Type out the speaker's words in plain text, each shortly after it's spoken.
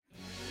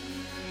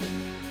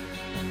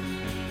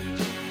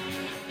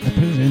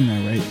put it in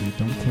there, right, dude?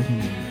 Don't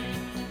fucking...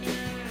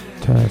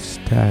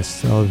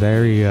 Test. Oh,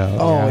 there you go.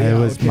 Oh, yeah, it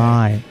was okay.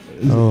 mine.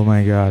 Oh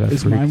my god, that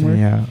is freaked mine work?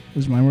 me out.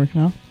 Does mine work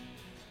now?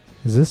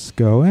 Is this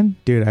going?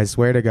 Dude, I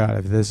swear to God,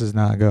 if this is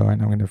not going,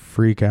 I'm going to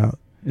freak out.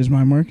 Is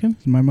mine working?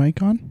 Is my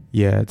mic on?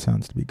 Yeah, it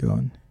sounds to be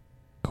going.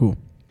 Cool.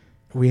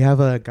 We have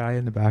a guy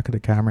in the back of the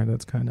camera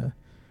that's kind of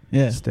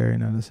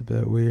staring at us a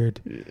bit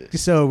weird.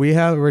 So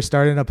we're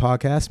starting a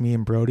podcast, me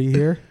and Brody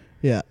here.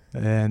 Yeah.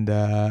 And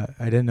I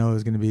didn't know it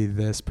was going to be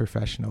this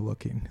professional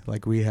looking.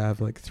 Like we have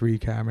like 3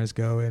 cameras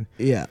going.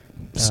 Yeah.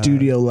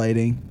 Studio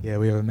lighting. Yeah,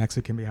 we have a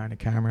Mexican behind the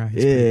camera.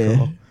 He's pretty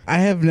cool. I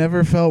have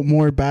never felt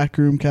more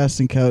backroom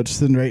casting couch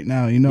than right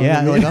now. You know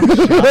yeah, what I mean?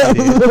 like I'm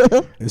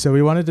shy, dude. So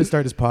we wanted to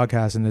start this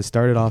podcast, and it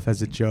started off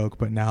as a joke,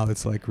 but now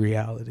it's like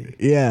reality.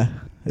 Yeah.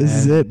 This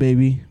is it,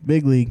 baby.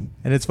 Big league.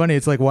 And it's funny.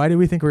 It's like, why do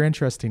we think we're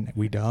interesting?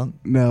 We don't.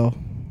 No.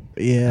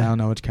 Yeah. I don't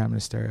know which camera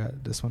to stare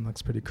at. This one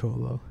looks pretty cool,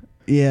 though.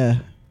 Yeah.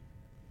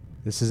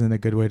 This isn't a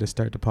good way to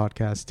start the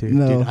podcast, too.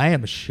 No. Dude, I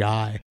am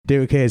shy.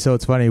 Dude, okay, so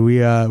it's funny.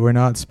 We're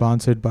not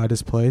sponsored by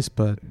this place,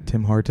 but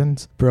Tim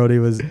Hortons. Brody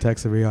was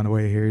texting me on the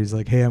way here. He's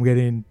like, hey, I'm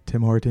getting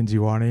Tim Hortons.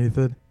 You want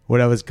anything?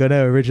 What I was going to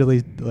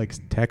originally like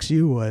text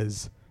you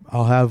was,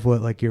 I'll have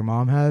what like your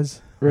mom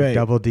has. Right. Like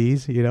double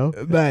D's, you know?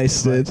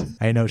 Nice, dude.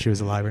 I didn't know if she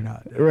was alive or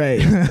not. Right.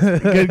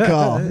 Good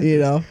call, you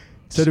know?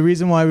 So the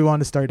reason why we wanted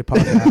to start the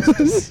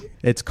podcast,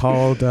 it's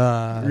called...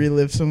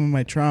 relive some of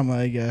my trauma,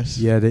 I guess.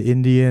 Yeah, the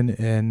Indian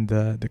and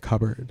the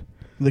cupboard.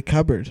 The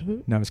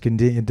cupboard. No, it's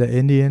the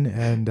Indian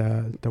and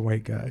the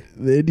white guy.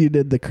 The Indian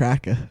and the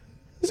cracker.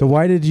 So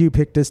why did you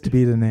pick this to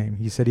be the name?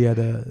 You said you had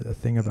a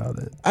thing about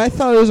it. I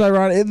thought it was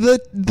ironic.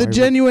 The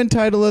genuine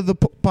title of the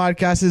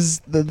podcast is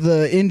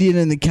the Indian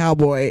and the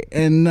cowboy.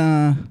 And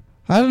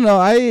I don't know.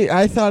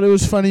 I thought it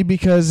was funny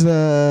because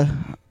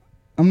I'm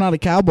not a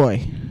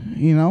cowboy,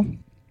 you know?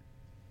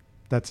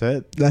 That's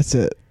it? That's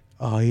it.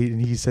 Oh,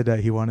 he said that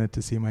he wanted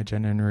to see my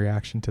genuine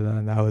reaction to that,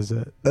 and that was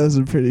it. That was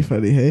pretty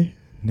funny, hey?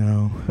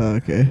 No. Oh,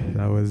 okay.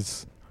 That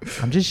was...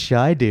 I'm just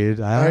shy,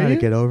 dude. I don't know how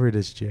to get over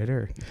this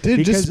jitter. Dude,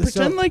 Because just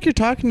pretend like you're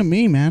talking to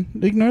me, man.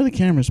 Ignore the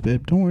cameras,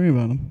 babe. Don't worry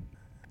about them.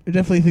 I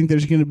definitely think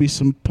there's going to be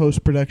some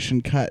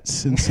post-production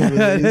cuts and some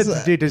of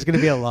these. Dude, there's going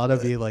to be a lot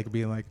of me like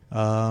being like,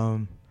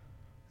 So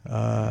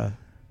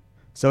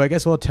I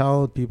guess we'll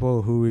tell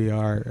people who we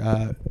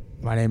are.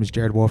 My name is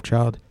Jared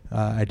Wolfchild.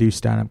 I do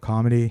stand-up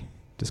comedy.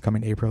 This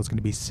coming April is going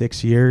to be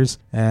 6 years,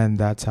 and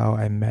that's how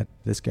I met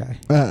this guy.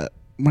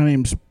 My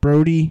name's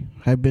Brody.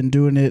 I've been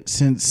doing it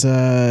since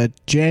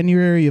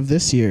January of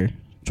this year,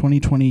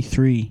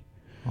 2023.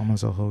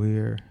 Almost a whole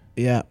year.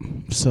 Yeah,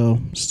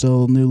 so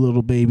still a new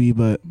little baby,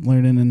 but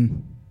learning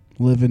and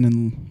living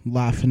and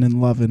laughing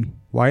and loving.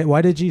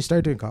 Why did you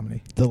start doing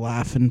comedy? The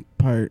laughing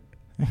part.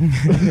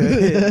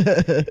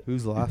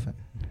 Who's laughing?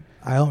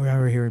 I don't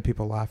remember hearing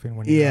people laughing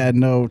when you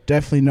no,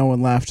 definitely no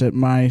one laughed at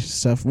my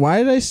stuff. Why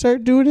did I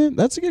start doing it?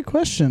 That's a good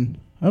question.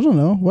 I don't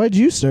know. Why'd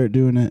you start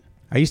doing it?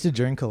 I used to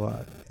drink a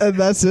lot. And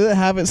that's it?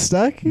 Have it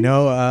stuck?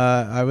 No,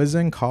 I was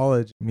in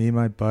college. Me and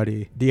my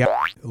buddy.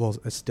 Well,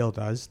 it still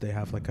does. They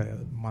have like a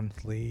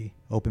monthly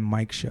open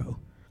mic show.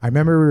 I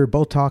remember we were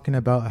both talking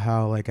about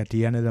how like at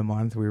the end of the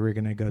month we were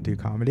going to go do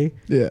comedy.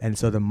 Yeah. And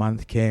so the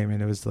month came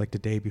and it was like the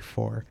day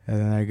before. And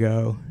then I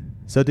go,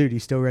 so dude, you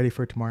still ready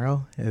for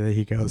tomorrow? And then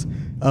he goes,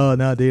 oh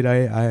no, dude,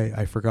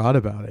 I forgot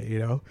about it, you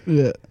know?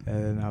 Yeah.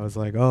 And then I was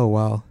like, oh,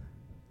 well,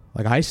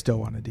 like I still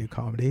want to do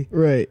comedy.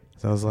 Right.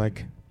 So I was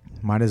like,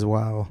 might as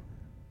well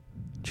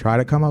try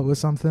to come up with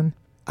something.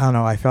 I don't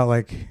know. I felt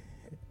like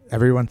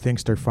everyone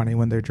thinks they're funny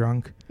when they're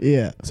drunk.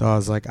 Yeah. So I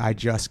was like, I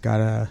just got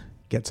to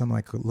get some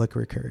like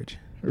liquor courage.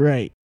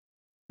 Right.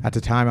 At the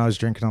time I was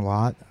drinking a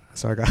lot.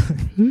 So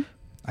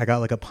I got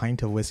like a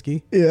pint of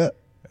whiskey. Yeah.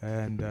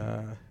 And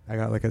I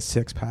got like a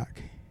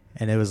 6-pack.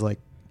 And it was like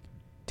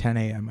 10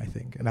 a.m. I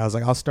think. And I was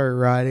like, I'll start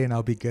riding and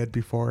I'll be good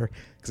before,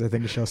 because I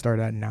think the show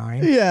started at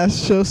 9. Yeah,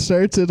 show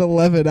starts in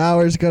 11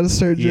 hours. Got to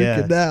start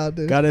drinking now,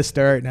 dude. Got to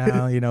start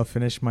now,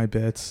 finish my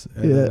bits.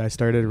 And then I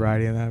started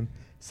writing them,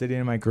 sitting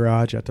in my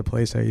garage at the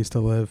place I used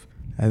to live.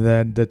 And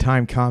then the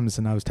time comes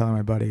and I was telling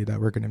my buddy that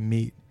we're going to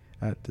meet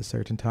at a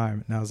certain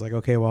time. And I was like,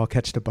 okay, well, I'll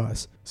catch the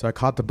bus. So I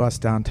caught the bus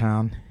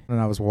downtown and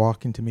I was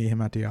walking to meet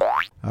him at the...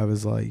 I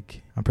was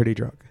like, I'm pretty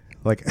drunk.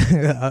 Like,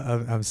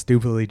 I'm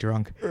stupidly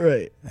drunk.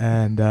 Right.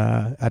 And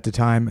at the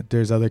time,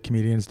 there's other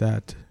comedians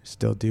that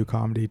still do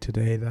comedy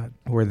today that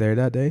were there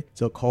that day.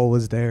 So Cole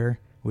was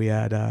there. We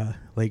had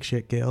Lake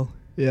Shit Gale.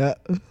 Yeah.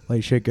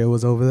 Lake Shit Gale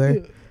was over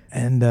there.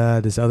 And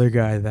this other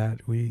guy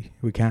that we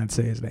can't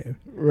say his name.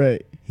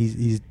 Right.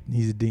 He's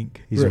a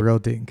dink. He's a real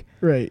dink.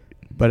 Right.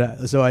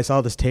 But so I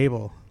saw this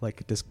table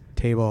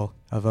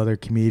of other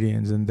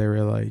comedians, and they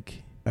were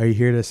like, are you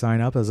here to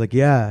sign up? I was like,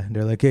 yeah. And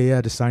they're like, yeah,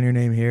 just sign your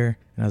name here.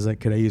 And I was like,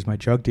 could I use my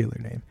drug dealer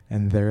name?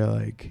 And they're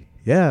like,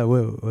 yeah,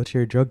 what's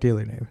your drug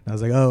dealer name? And I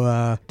was like,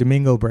 oh,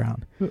 Domingo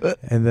Brown.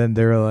 And then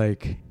they were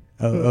like,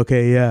 oh,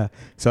 okay, yeah.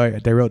 So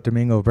they wrote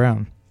Domingo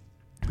Brown.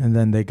 And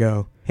then they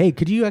go, hey,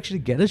 could you actually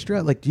get us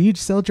drug? Like, do you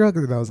sell drugs?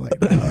 And I was like,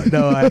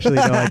 no, actually,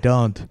 no, I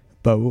don't.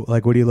 But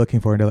like, what are you looking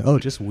for? And they're like, oh,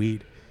 just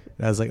weed.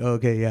 And I was like, oh,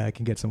 okay, yeah, I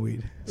can get some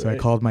weed. So I Right.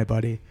 called my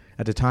buddy.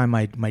 At the time,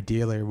 my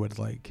dealer would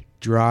like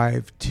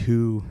drive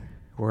to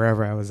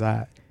wherever I was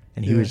at,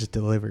 and he Yeah. would just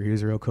deliver. He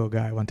was a real cool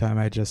guy. One time,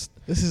 This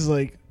is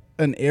like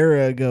an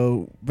era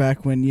ago,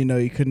 back when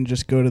you couldn't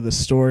just go to the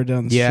store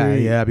down the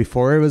street. yeah,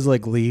 before it was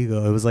like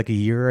legal. It was like a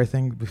year, I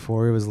think,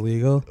 before it was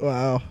legal.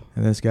 Wow,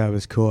 And this guy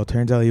was cool. It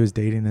turns out he was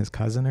dating his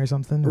cousin or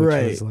something, which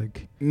Right. was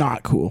like,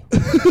 not cool.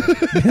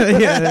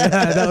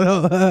 I don't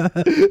know.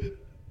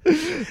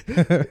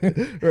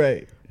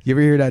 Right? You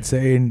ever hear that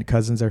saying,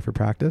 "Cousins are for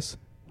practice"?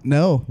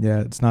 No.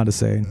 Yeah, it's not a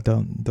saying.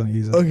 Don't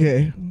use it.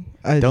 Okay.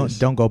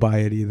 Don't go by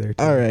it either.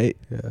 too. All right.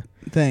 Yeah.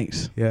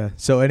 Thanks. Yeah.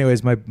 So,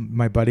 anyways,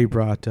 my buddy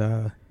brought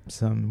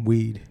some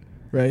weed,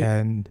 Right.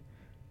 and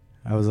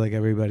I was like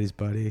everybody's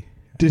buddy.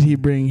 Did he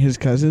bring his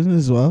cousin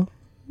as well?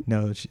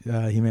 No,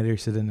 he made her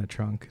sit in the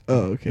trunk.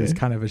 Oh, He okay. was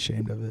kind of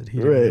ashamed of it. He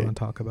didn't really Right. want to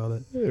talk about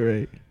it.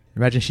 Right.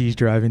 Imagine she's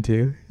driving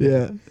too.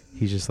 Yeah.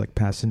 He's just like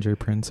passenger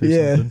prince or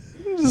Yeah. something.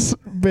 Just,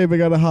 babe, I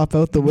gotta hop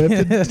out the whip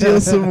and steal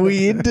some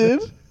weed,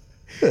 dude.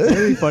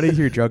 It'd be funny if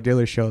your drug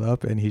dealer showed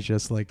up and he's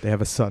just like, they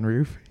have a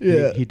sunroof.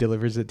 Yeah. He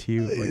delivers it to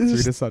you like through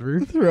the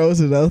sunroof.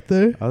 Throws it out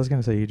there. I was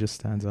gonna say he just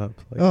stands up.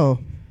 Like, Oh,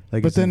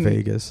 like but it's in then-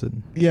 Vegas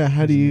and yeah.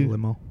 How do he's in a you?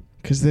 limo.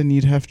 Because then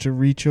you'd have to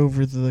reach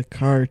over the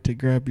car to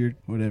grab your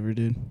whatever,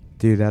 dude.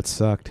 Dude, that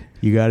sucked.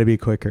 You got to be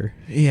quicker.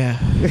 Yeah.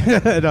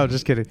 No,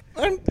 just kidding.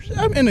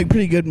 I'm in a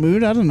pretty good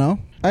mood. I don't know.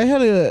 I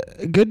had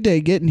a good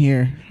day getting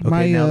here.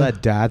 Okay, now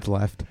that Dad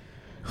left.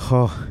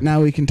 Oh,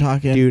 now we can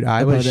talk. dude,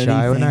 I was about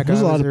shy when anything. that guy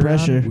There's a lot was of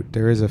pressure. around.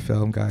 There is a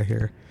film guy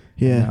here.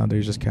 Yeah. Now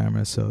there's just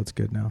cameras, so it's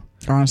good now.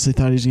 I honestly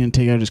thought he was gonna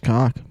take out his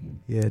cock.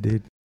 Yeah,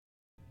 dude.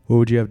 What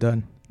would you have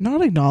done?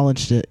 Not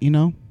acknowledged it,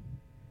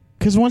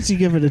 Because once you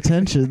give it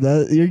attention,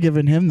 that you're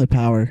giving him the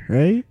power,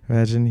 right?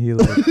 Imagine he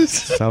like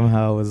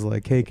somehow was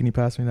like, "Hey, can you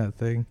pass me that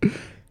thing?"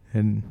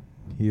 And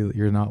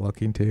you're not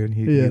looking to, and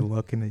he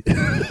looking at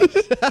you.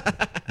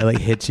 It like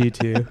hits you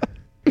too.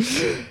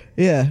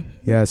 Yeah.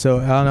 Yeah. So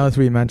I don't know if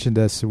we mentioned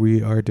this.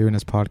 We are doing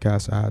this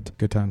podcast at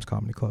Good Times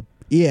Comedy Club.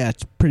 Yeah,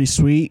 it's pretty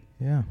sweet.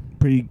 Yeah.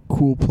 Pretty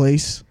cool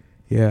place.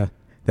 Yeah.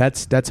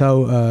 That's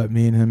how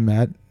me and him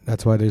met.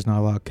 That's why there's not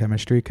a lot of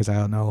chemistry, because I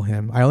don't know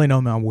him. I only know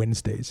him on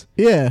Wednesdays.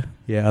 Yeah.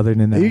 Yeah, other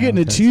than that. You're getting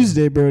a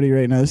Tuesday Brody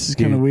right now. This is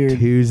kind of weird.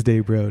 Tuesday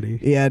Brody.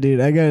 Yeah,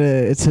 dude.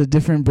 It's a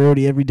different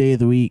Brody every day of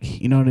the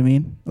week. You know what I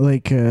mean?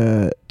 Like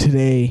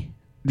today,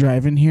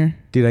 driving here.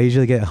 Dude, I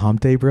usually get hump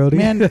day Brody.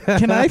 Man,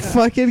 can I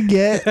fucking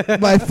get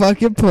my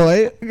fucking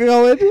point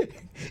going?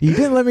 You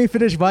didn't let me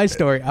finish my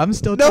story. I'm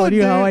still No, telling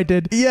you how dude. I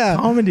did Yeah.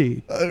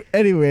 comedy.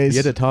 Anyways. You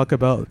had to talk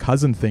about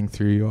cousin thing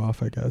threw you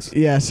off, I guess.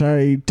 Yeah,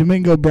 sorry.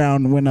 Domingo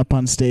Brown went up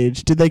on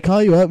stage. Did they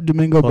call you up,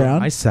 Domingo Well,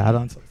 Brown? I sat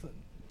on something.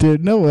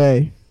 Dude, no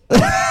way. Do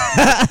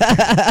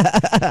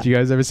you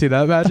guys ever see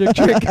that magic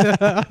trick?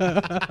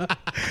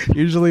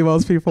 Usually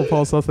most people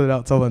pull something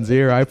out someone's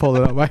ear. I pulled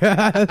it out my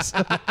ass.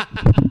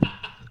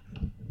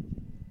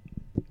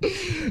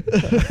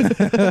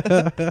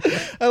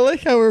 I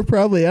like how we're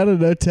probably,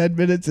 10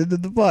 minutes into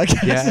the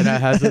podcast. Yeah, and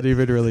it hasn't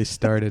even really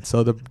started. So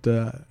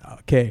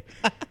okay.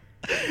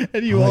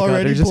 And you Oh my God,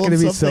 already there's just pulled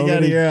gonna be something so out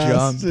of many your ass,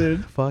 jump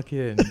dude.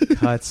 fucking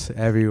cuts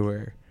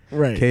everywhere.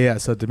 Right. Okay, yeah.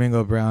 So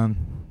Domingo Brown,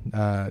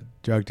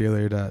 drug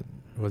dealer that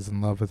was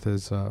in love with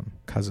his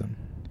cousin,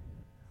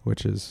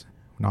 which is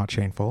not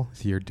shameful.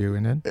 If you're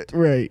doing it.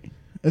 Right.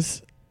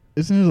 Isn't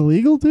it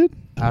illegal, dude?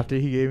 After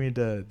he gave me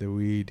the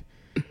weed,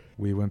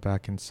 we went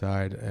back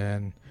inside,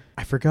 and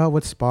I forgot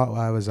what spot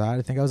I was at.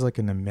 I think I was like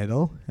in the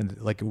middle, and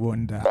like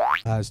when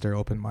as their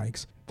open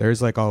mics,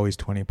 there's like always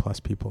 20 plus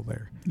people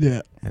there.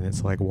 Yeah. And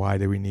it's like, why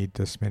do we need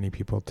this many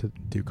people to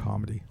do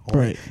comedy?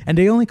 Right. And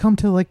they only come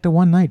to like the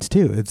one nights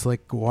too. It's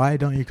like, why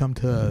don't you come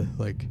to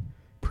like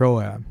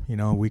Pro-Am,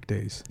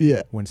 weekdays,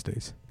 Yeah.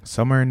 Wednesdays?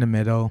 Somewhere in the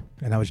middle,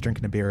 and I was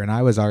drinking a beer, and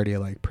I was already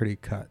like pretty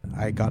cut.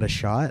 I got a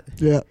shot,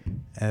 Yeah.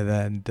 and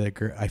then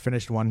I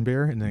finished one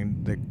beer, and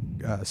then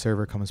the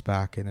server comes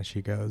back, and then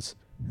she goes,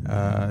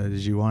 did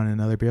you want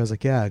another beer? I was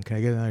like, yeah. Can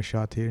I get another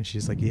shot too? And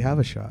she's like, you have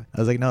a shot.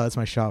 I was like, no, that's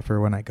my shot for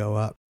when I go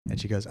up. And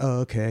she goes, oh,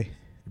 okay.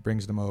 It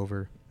brings them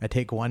over. I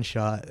take one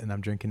shot, and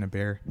I'm drinking a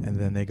beer, and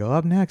then they go,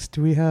 up next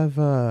we have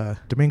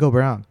Domingo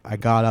Brown. I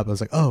got up. I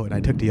was like, oh, and I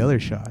took the other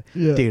shot.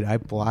 Yeah. Dude, I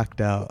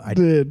blacked out. I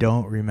Dude.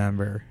 don't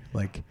remember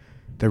like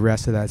the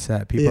rest of that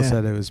set. People Yeah.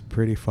 said it was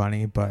pretty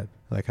funny, but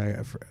like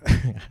I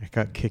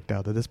got kicked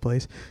out of this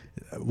place.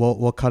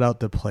 We'll cut out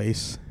the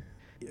place.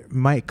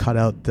 Might cut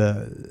out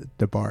the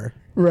bar.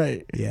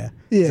 Right. Yeah.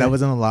 Yeah. That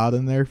wasn't allowed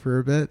in there for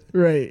a bit.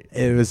 Right.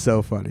 It was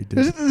so funny, dude.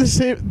 Is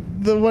it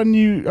the one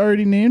you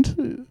already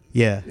named?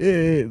 Yeah.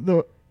 Yeah.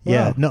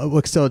 Wow. No,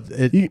 look, so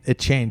it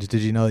changed.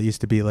 Did you know it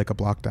used to be like a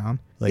block down?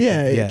 Like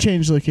It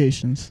changed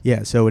locations.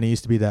 Yeah, so when it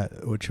used to be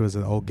that, which was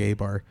an old gay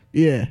bar.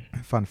 Yeah.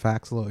 Fun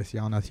facts, a little if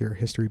y'all know if you're a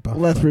history buff.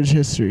 Lethbridge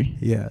history.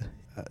 Yeah.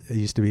 It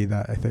used to be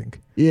that, I think.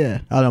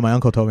 Yeah. I don't know, my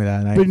uncle told me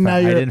that, and But now I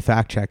you're- didn't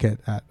fact check it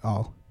at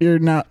all.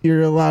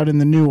 You're allowed in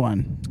the new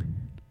one.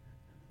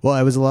 Well,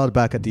 I was allowed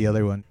back at the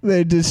other one.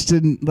 They just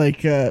didn't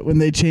like when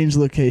they changed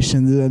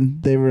location. Then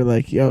they were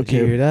like, yeah, Did you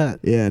okay, hear that?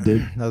 yeah,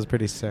 dude. That was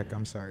pretty sick.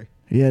 I'm sorry.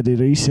 Yeah,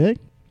 dude. Are you sick?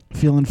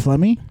 Feeling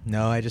phlegmy?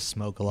 No, I just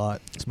smoke a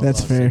lot. Smoke That's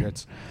a lot fair. Of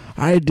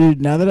cigarettes.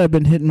 Dude, now that I've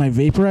been hitting my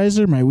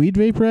vaporizer, my weed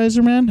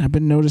vaporizer, man, I've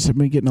been noticing I've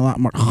been getting a lot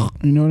more.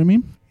 You know what I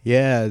mean?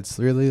 Yeah, it's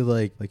really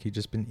like you've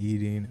just been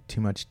eating too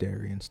much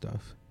dairy and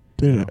stuff.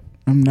 Dude, Yeah.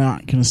 I'm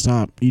not gonna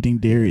stop eating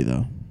dairy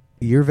though.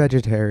 You're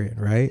vegetarian,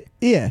 right?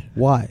 Yeah.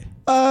 Why?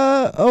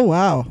 Oh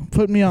wow,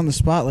 putting me on the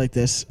spot like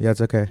this. Yeah,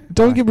 it's okay.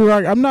 Don't Why? get me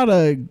wrong, I'm not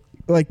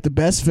the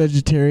best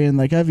vegetarian.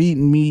 Like I've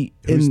eaten meat.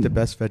 Who's the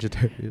best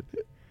vegetarian?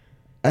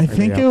 I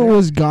think they it out there?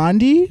 was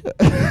Gandhi.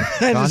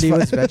 Gandhi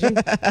was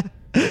veggie?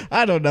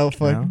 I don't know,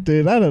 No?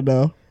 dude. I don't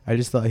know. I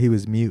just thought he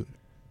was mute.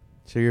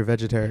 So you're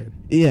vegetarian.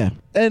 Yeah,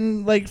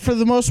 and like for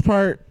the most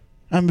part,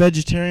 I'm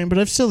vegetarian, but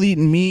I've still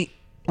eaten meat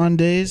on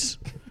days.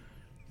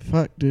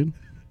 Fuck, dude.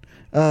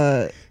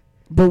 But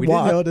We didn't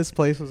why? know this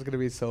place was gonna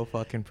be so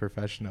fucking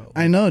professional.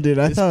 I know, dude.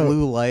 I This thought.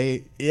 blue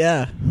light.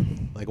 Yeah,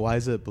 Like, why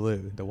is it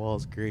blue? The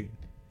wall's green.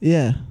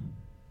 yeah.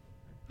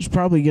 It's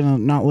probably gonna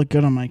not look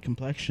good on my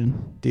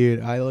complexion.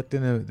 Dude, I looked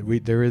in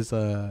there was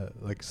a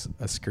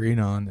screen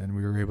on, and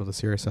we were able to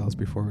see ourselves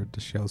before the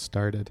show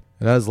started.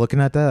 And I was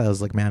looking at that, I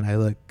was like, man, I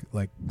look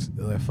like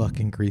a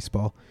fucking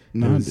greaseball.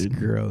 No, it was dude.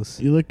 gross.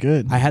 You look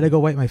good. I had to go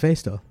wipe my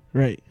face though.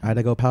 Right. I had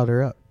to go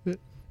powder up.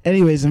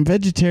 Anyways, I'm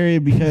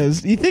vegetarian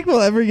because you think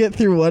we'll ever get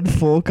through one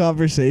full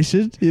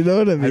conversation? You know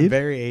what I mean? I'm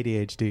very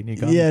ADHD, and you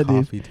got Yeah, me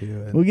dude. coffee too.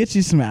 And We'll get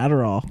you some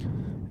Adderall.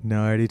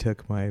 no, I already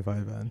took my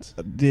Vyvanse.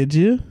 Did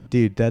you?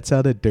 Dude, that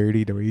sounded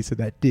dirty the way you said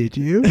that. Did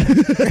you?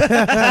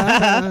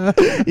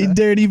 You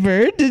dirty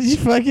bird. Did you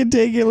fucking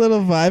take your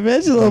little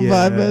Vyvanse, your little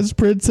Yeah. Vyvanse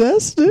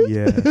princess, dude?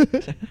 Yeah.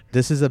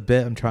 This is a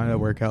bit I'm trying to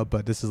work out,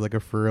 but this is like a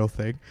for real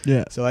thing.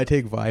 Yeah. So I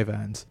take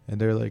Vyvanse, and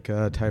they're like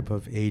a type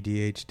of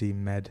ADHD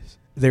med.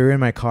 They were in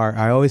my car.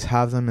 I always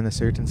have them in a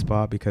certain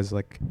spot because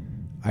like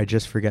I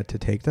just forget to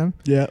take them.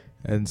 Yeah.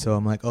 And so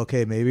I'm like,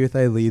 okay, maybe if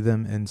I leave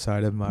them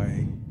inside of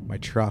my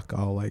truck,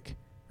 I'll like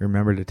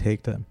remember to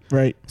take them.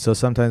 Right. So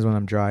sometimes when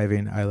I'm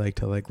driving, I like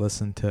to like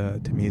listen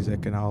to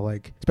music, and I'll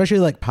like, especially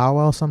like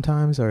powwow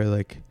sometimes, or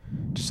like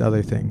just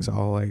other things.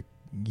 I'll like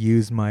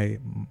use my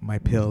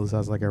pills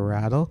as like a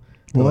rattle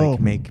to Whoa. like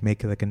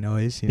make like a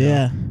noise, you know,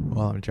 Yeah.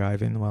 while I'm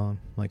driving, while I'm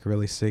like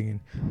really singing.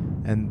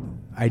 And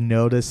I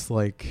noticed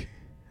like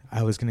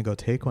I was gonna go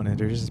take one, and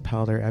there's just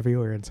powder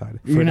everywhere inside.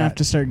 You're going to have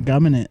to start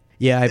gumming it.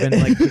 Yeah, I've been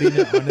like putting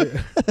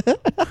it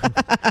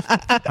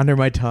under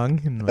my tongue,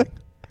 and like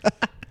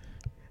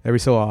every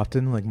so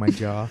often, like my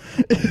jaw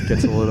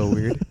gets a little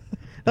weird.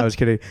 I was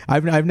kidding.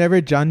 I've never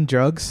done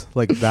drugs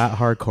like that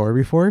hardcore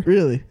before.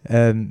 Really?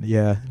 And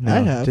yeah, no, I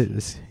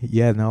have.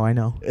 Yeah, no, I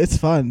know. It's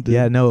fun, dude.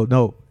 Yeah,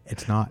 no,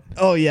 it's not.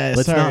 Oh, yeah.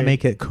 Let's sorry. not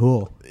make it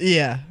cool.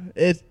 Yeah.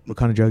 It What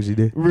kind of drugs you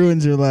do?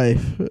 ruins your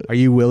life. Are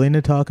you willing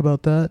to talk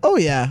about that? Oh,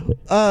 yeah.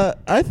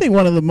 I think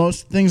one of the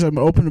most things I'm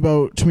open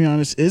about, to be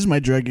honest, is my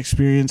drug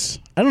experience.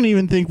 I don't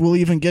even think we'll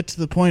even get to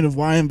the point of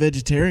why I'm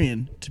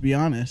vegetarian, to be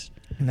honest.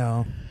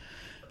 No,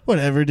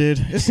 Whatever,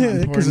 dude. It's not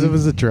important. because it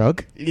was a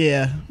drug.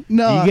 Yeah.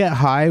 No. Do you get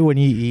high when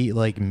you eat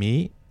like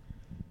meat?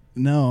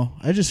 No.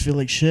 I just feel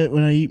like shit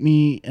when I eat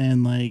meat,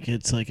 and like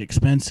it's like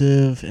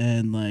expensive,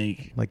 and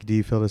like Like, do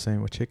you feel the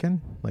same with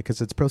chicken? Like,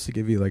 because it's supposed to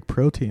give you like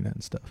protein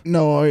and stuff.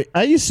 no.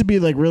 I used to be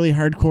like really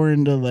hardcore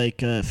into like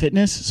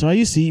fitness, so I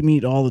used to eat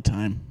meat all the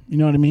time. You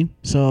know what I mean?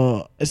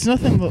 So it's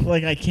nothing but,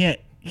 like I can't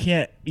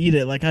eat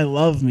it. Like I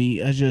love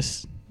meat.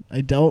 I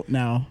don't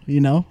now.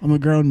 You know, I'm a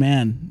grown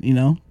man. You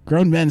know,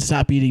 grown men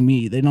stop eating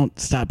meat. They don't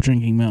stop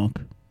drinking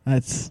milk.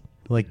 That's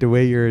Like the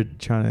way you're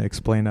trying to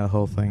explain that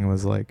whole thing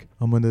was like,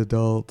 I'm an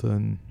adult,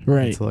 and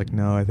Right. it's like,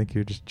 no, I think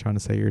you're just trying to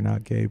say you're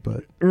not gay,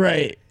 but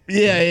right.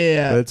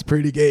 Yeah. that's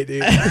pretty gay,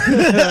 dude.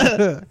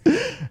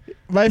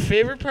 My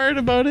favorite part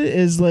about it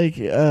is like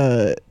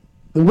the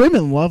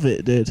women love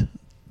it, dude.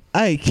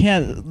 I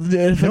can't.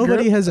 If a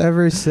Nobody girl- has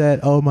ever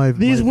said, "Oh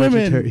These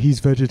women- he's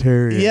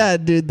vegetarian." Yeah,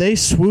 dude, they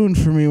swoon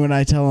for me when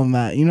I tell them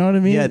that. You know what I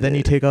mean? Yeah. Then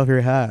you take off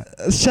your hat.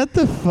 Shut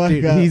the fuck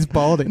Dude, up. he's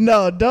balding.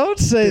 No, don't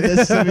say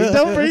this to me.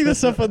 Don't bring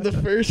this up on the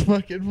first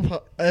fucking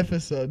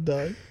episode,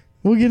 dog.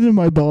 We'll get into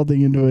my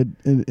balding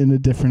in a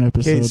different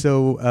episode. Okay,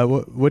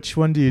 so which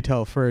one do you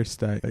tell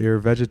first? That you're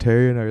a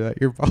vegetarian or that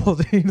you're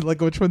balding?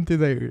 Like, which one do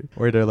they?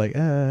 Or they're like,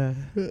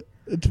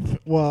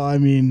 Well, I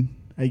mean,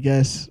 I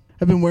guess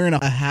I've been wearing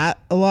a hat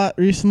a lot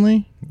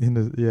recently.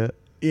 yeah.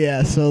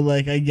 Yeah, so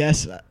like I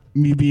guess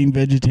me being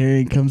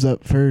vegetarian comes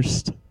up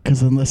first,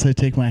 because unless I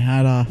take my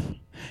hat off.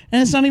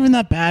 And it's not even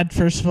that bad,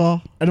 first of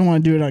all. I don't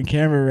want to do it on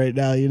camera right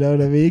now, you know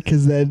what I mean?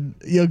 Because then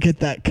you'll get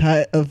that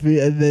cut of me,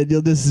 and then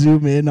you'll just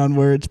zoom in on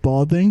where it's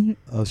balding.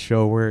 I'll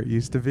show where it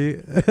used to be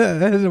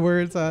and where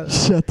it's at.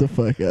 Shut the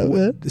fuck up,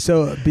 man.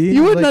 So being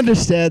You wouldn't like,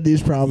 understand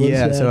these problems,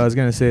 yeah. man. So I was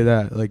gonna say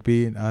that, like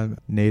being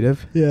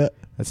native. Yeah,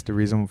 That's the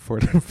reason for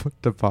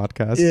the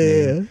podcast.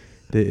 yeah. name,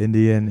 the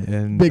Indian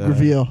and Big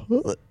reveal.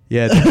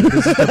 Yeah,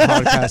 this is the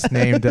podcast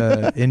named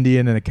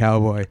Indian and a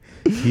Cowboy.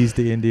 He's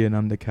the Indian,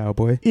 I'm the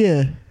cowboy.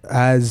 Yeah.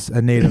 As a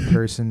native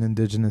person,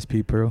 indigenous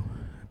people,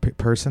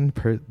 person,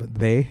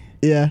 they.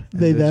 Yeah,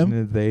 they,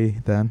 them. They,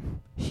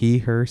 them. He,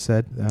 her,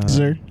 said.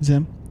 Zer,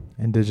 them.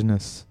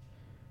 Indigenous.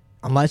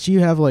 Unless you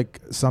have like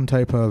some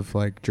type of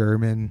like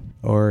German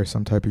or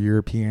some type of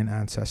European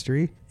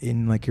ancestry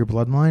in like your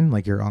bloodline,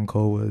 like your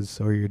uncle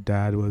was or your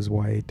dad was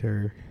white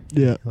or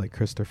like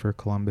Christopher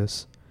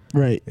Columbus.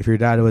 Right. If your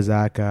dad was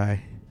that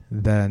guy,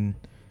 then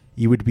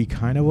you would be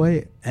kind of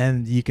white,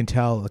 and you can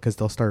tell because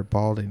they'll start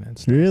balding and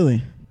stuff.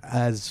 Really?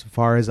 As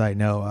far as I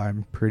know,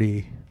 I'm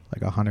pretty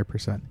like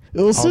 100%.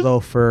 Also, although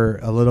for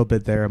a little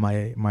bit there,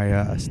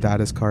 my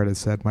status card has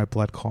said my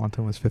blood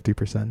quantum was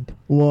 50%.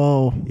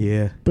 Whoa.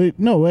 Yeah. But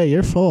no way,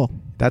 you're full.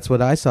 That's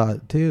what I saw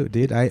too,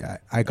 dude.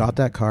 I got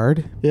that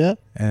card. Yeah.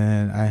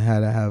 And I had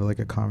to have like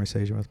a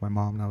conversation with my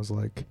mom, and I was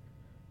like,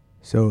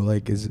 so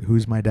like,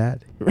 who's my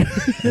dad?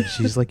 And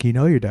she's like, you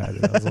know your dad.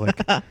 And I was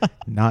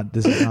like,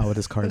 this is not what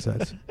his card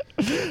says.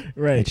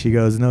 Right. And she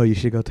goes, no, you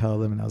should go tell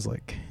them. And I was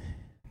like,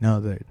 no,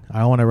 I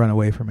don't want to run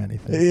away from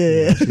anything.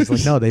 Yeah. She's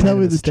like, no, they tell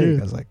made me a mistake. The truth.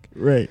 I was like,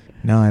 right.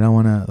 No, I don't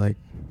want to like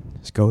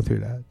just go through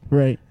that.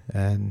 Right.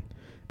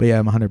 But yeah,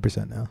 I'm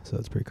 100% now, so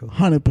it's pretty cool.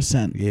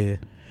 100%. Yeah.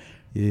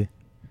 Yeah.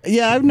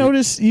 Yeah, I've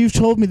noticed you've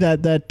told me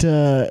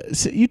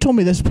that you told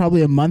me this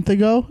probably a month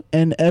ago,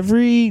 and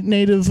every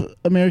Native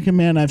American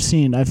man I've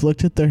seen, I've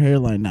looked at their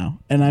hairline now,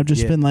 and I've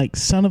just been like,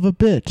 son of a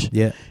bitch.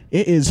 Yeah.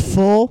 It is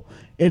full.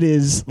 It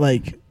is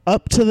like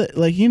up to the,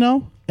 like, you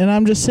know, and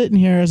I'm just sitting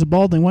here as a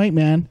balding white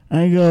man.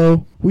 I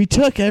go, we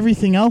took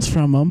everything else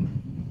from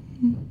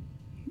them,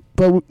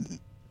 but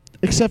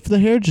except for the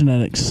hair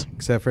genetics.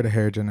 Except for the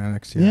hair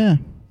genetics, Yeah.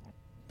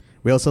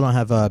 We also don't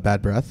have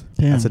bad breath.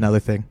 Damn. That's another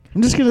thing.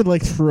 I'm just gonna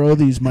like throw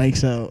these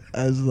mics out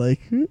as like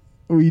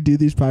we do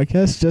these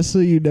podcasts, just so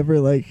you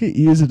never like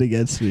use it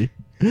against me.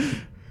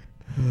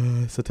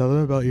 So tell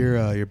them about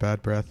your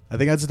bad breath. I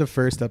think that's the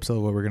first episode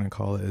of what we're gonna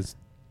call it is.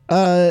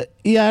 Yeah,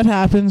 it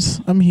happens.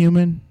 I'm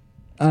human.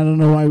 I don't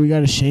know why we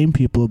gotta shame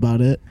people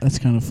about it. That's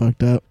kind of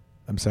fucked up.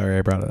 I'm sorry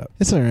I brought it up.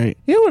 It's all right.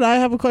 You know what? I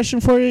have a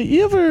question for you.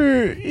 You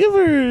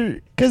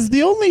ever? Because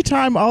the only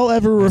time I'll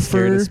ever I'm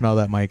refer. scared to smell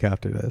that mic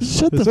after this.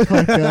 Shut the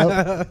fuck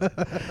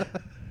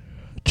up.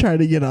 Trying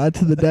to get on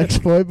to the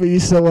next point, but you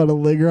still want to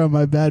linger on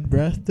my bad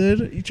breath,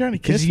 dude. You trying to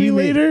kiss me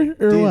later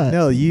or dude, what?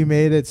 No, you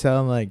made it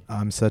sound like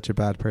I'm such a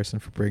bad person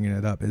for bringing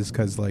it up. It's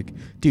because like,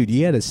 dude,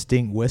 you had a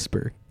stink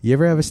whisper. You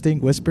ever have a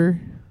stink whisper?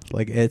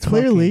 Like it's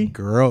clearly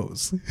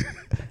gross.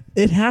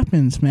 It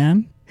happens,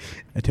 man.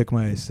 I took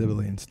my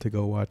siblings to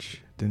go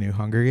watch the new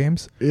Hunger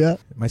Games. Yeah.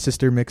 My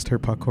sister mixed her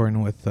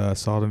popcorn with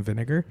salt and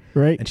vinegar.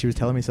 Right. And she was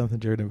telling me something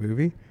during the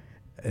movie.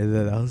 And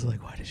then I was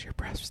like, why does your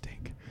breath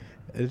stink?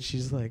 And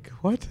she's like,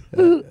 what?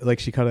 Like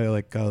she kind of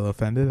like got a little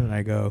offended. And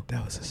I go,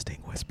 that was a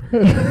stink whisper.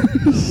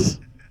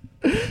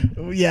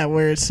 Yeah,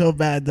 where it's so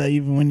bad that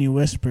even when you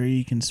whisper,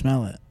 you can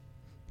smell it.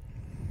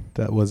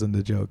 That wasn't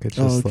the joke. It's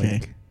just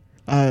like.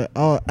 I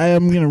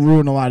am going to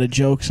ruin a lot of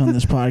jokes on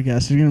this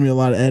podcast. There's going to be a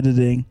lot of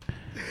editing.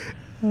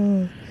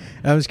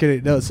 I'm just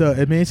kidding. No, so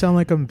it may sound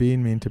like I'm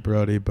being mean to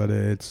Brody, but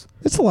it's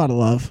a lot of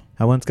love.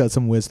 I once got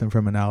some wisdom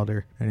from an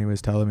elder, and he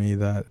was telling me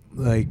that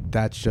like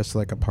that's just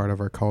like a part of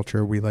our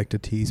culture. We like to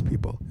tease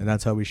people, and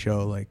that's how we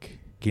show like,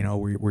 you know,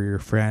 we're your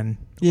friend.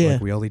 Yeah.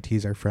 Like, we only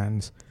tease our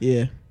friends.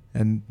 Yeah.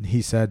 And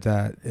he said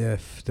that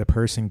if the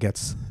person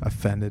gets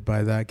offended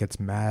by that, gets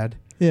mad,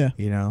 yeah,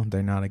 you know,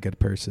 they're not a good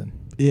person.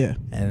 Yeah.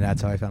 And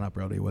that's how I found out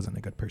Brody wasn't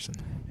a good person.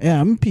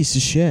 Yeah, I'm a piece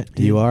of shit,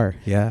 dude. You are.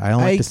 Yeah. I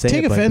don't like to say it. I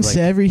take offense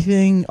to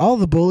everything, all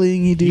the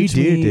bullying you do to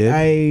me.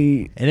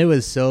 Dude. And it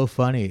was so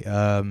funny.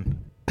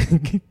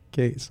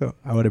 Okay, so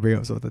I want to bring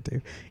up something too.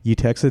 You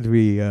texted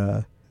me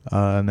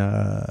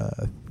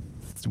on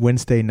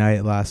Wednesday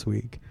night last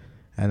week.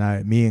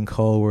 And me and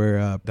Cole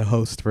were the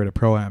host for the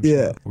Pro-Am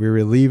show. We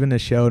were leaving the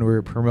show and we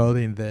were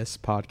promoting this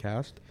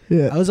podcast.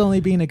 Yeah. I was only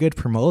being a good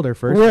promoter,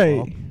 first of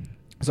all.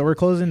 So we're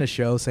closing the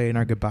show, saying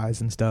our goodbyes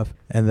and stuff.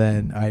 And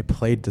then I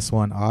played this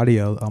one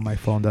audio on my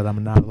phone that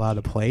I'm not allowed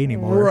to play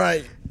anymore.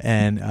 Right.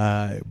 And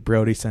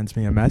Brody sends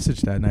me a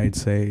message that night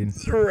saying,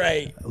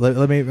 right.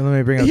 Let me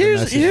bring up the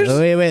message.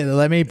 Wait,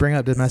 let me bring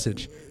up the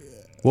message.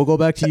 We'll go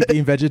back to you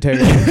being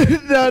vegetarian.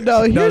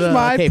 No, here's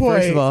my point.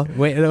 First of all,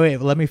 wait,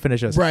 let me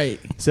finish this.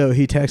 Right. So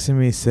he texted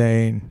me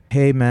saying,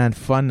 hey man,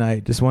 fun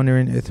night. Just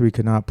wondering if we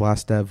could not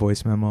blast that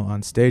voice memo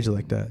on stage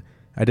like that.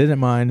 I didn't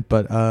mind,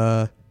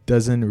 but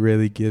doesn't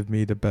really give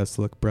me the best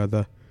look,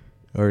 brother.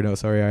 Or no,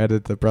 sorry, I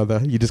added the brother.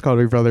 You just called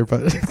me brother,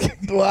 but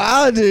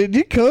wow, dude,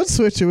 you code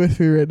switching with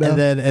me right now.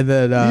 And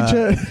then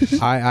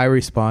I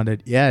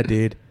responded, yeah,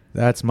 dude,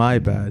 that's my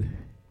bad.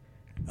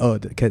 Oh,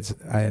 because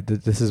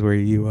this is where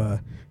you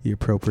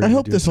appropriate. I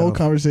hope this whole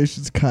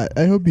conversation's cut.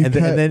 I hope you cut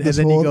this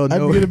whole. You go, no,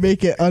 I'm gonna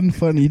make it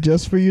unfunny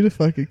just for you to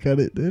fucking cut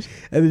it, dude.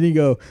 And then you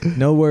go,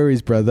 no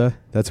worries, brother.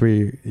 That's where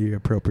you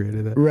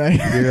appropriated it, right?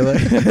 You're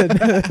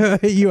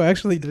like, you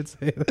actually did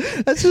say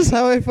that. That's just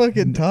how I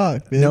fucking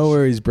talk, bitch. No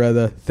worries,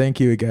 brother. Thank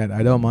you again.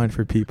 I don't mind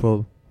for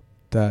people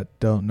that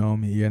don't know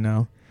me, you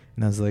know.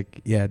 And I was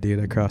like, yeah,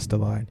 dude, I crossed the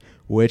line,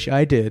 which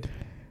I did.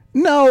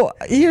 No,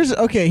 here's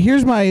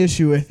my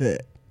issue with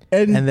it.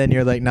 And then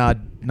you're like, nah,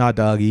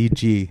 dog,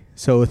 EG.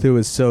 So if it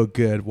was so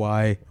good,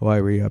 why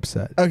were you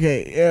upset?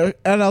 Okay,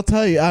 and I'll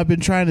tell you, I've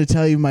been trying to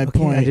tell you my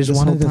point. I just this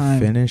wanted whole time.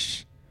 to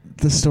finish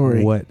the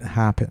story. What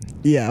happened?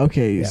 Yeah,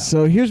 okay. Yeah.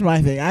 So here's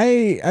my thing.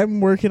 I'm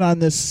working on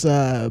this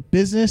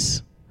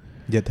business.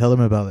 Yeah, tell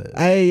them about it.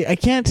 I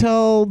can't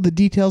tell the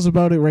details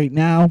about it right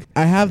now.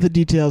 I have the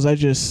details. I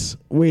just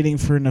waiting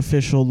for an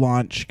official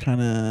launch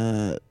kind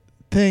of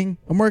thing.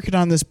 I'm working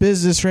on this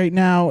business right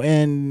now,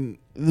 and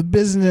the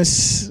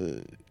business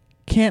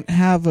can't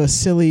have a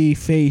silly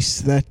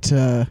face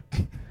that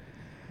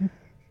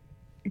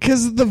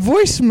because the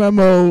voice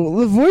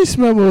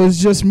memo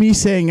is just me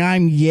saying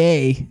I'm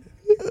yay.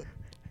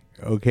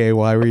 Okay,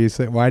 why were you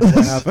saying? Why did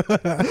that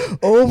happen?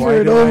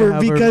 over and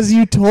over because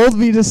you told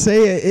me to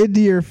say it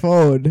into your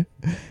phone.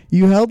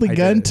 You held a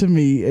gun to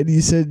me and you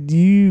said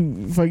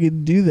you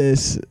fucking do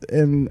this,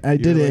 and I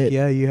did like, it.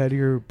 Yeah, you had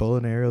your bow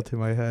and arrow to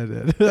my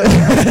head.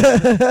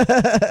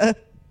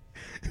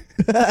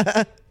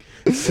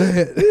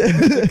 Say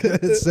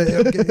it. Say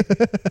it.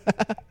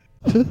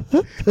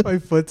 Okay. My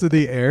foot's in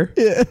the air.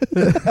 Yeah.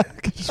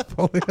 Just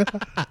pull it.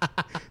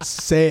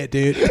 Say it,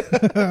 dude.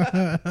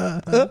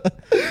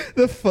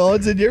 The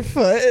phone's in your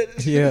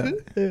foot. Yeah.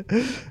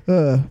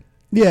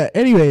 Yeah.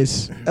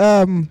 Anyways,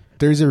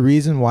 there's a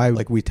reason why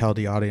like we tell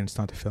the audience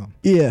not to film.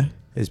 Yeah.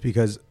 Is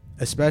because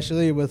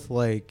especially with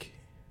like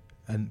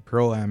a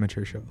pro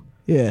amateur show.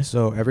 Yeah.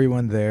 So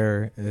everyone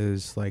there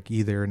is like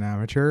either an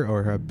amateur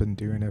or have been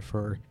doing it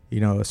for,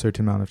 a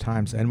certain amount of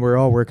times. And we're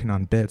all working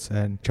on bits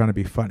and trying to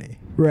be funny.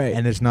 Right.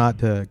 And it's not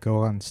to go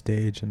on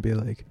stage and be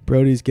like,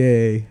 Brody's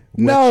gay.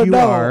 No, you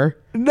are.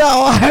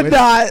 No, I'm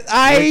not.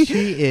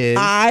 She is.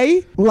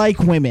 I like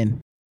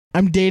women.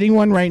 I'm dating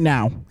one right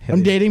now. Hey.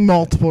 I'm dating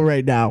multiple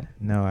right now.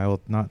 No, I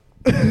will not.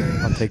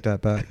 I'll take that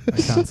back. I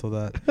cancel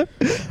that.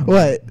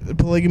 What?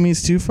 Polygamy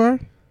is too far?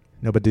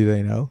 No, but do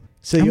they know?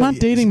 So I'm not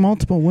dating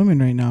multiple women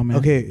right now, man.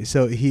 Okay,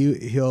 so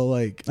he'll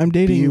like I'm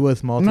dating be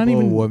with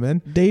multiple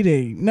women.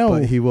 Dating. No.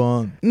 But he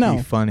won't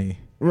be funny.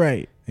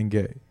 Right. And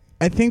gay.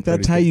 I think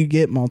that's how you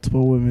get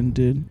multiple women,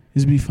 dude.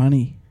 Is be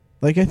funny.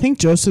 Like I think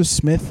Joseph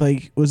Smith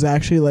was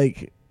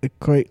actually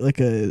quite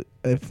a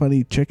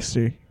funny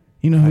trickster.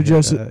 You know who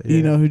Joseph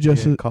you know who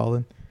Joseph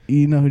Colin?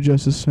 You know who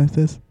Joseph Smith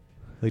is?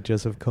 Like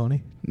Joseph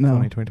Kony? No.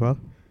 Kony 2012?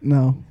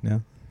 No.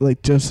 No.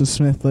 Like Joseph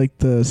Smith, like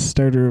the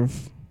starter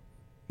of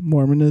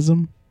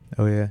Mormonism.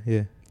 Oh yeah,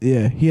 yeah.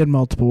 Yeah, he had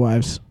multiple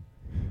wives.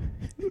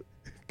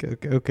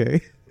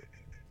 Okay.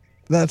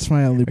 That's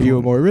my only point. Are you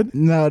a Mormon?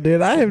 No,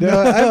 dude, I have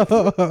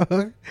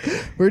no.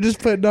 We're just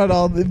putting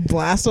on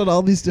blast on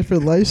all these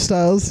different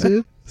lifestyles,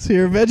 dude. So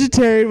you're a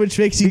vegetarian, which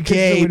makes you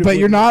gay, but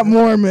you're not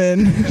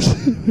Mormon,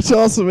 which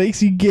also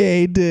makes you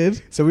gay,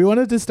 dude. So we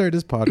wanted to start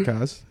this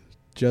podcast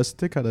just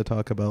to kind of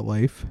talk about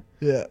life.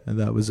 Yeah. And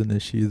that was an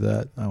issue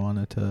that I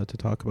wanted to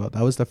talk about.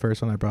 That was the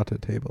first one I brought to the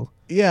table.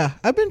 Yeah.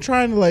 I've been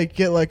trying to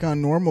get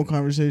on normal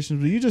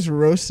conversations, but you just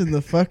roasting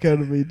the fuck out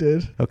of me,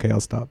 dude. Okay,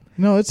 I'll stop.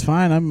 No, it's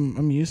fine.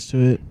 I'm used to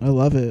it. I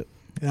love it.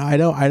 No, I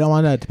don't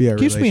want that to be a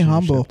keeps me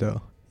humble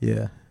though.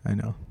 Yeah, I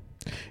know.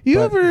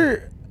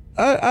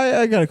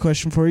 I got a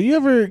question for you. You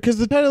ever, because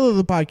the title of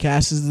the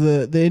podcast is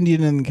the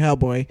Indian and the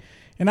Cowboy,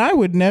 and I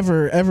would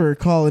never ever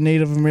call a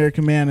Native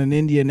American man an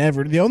Indian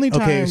ever. The only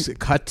time. Okay, so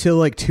cut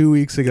to 2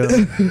 weeks ago.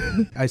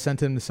 I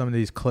sent him some of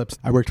these clips.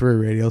 I worked for a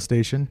radio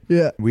station.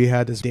 Yeah. We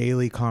had this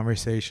daily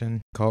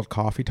conversation called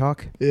Coffee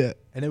Talk. Yeah.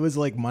 And it was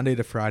Monday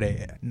to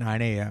Friday at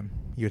 9 a.m.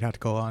 You'd have to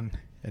go on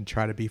and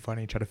try to be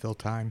funny, try to fill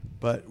time.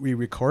 But we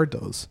record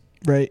those.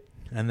 Right.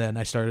 And then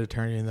I started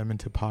turning them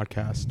into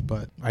podcasts.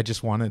 But I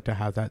just wanted to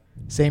have that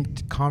same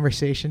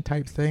conversation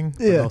type thing,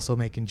 but also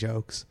making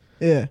jokes.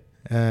 Yeah.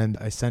 And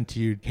I sent to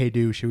you, hey,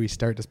 dude, should we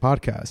start this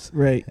podcast?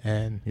 Right.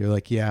 And you're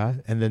like, yeah.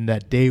 And then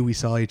that day we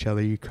saw each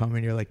other, you come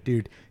and you're like,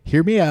 dude,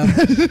 hear me out.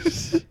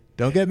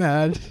 Don't get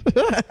mad.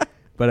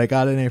 But I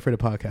got a name for the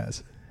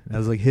podcast. And I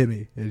was like, hit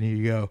me. And here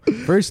you go.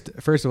 First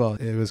of all,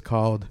 it was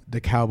called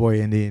The Cowboy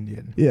and the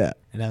Indian. Yeah.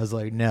 And I was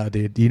like, no,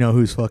 dude, you know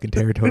whose fucking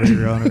territory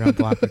you're on around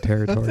Blackfoot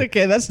territory. That's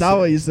okay. That's not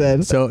what you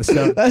said. So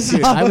dude,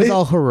 I was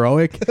all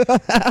heroic.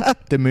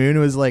 The moon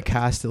was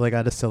cast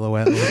out of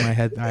silhouette over my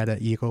head. I had an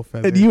eagle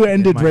feather. And you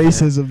ended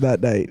racism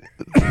that night.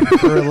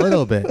 For a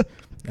little bit.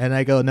 And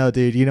I go, no,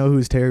 dude, you know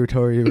whose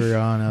territory we're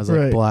on? I was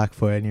like,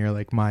 Blackfoot. And you're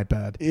like, my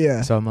bad.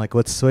 Yeah. So I'm like,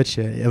 let's switch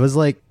it. It was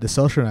like The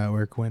Social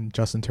Network when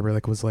Justin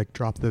Timberlake was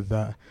drop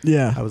the.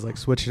 Yeah. I was like,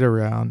 switch it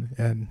around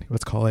and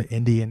let's call it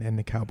Indian and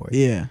the Cowboy.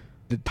 Yeah.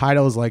 The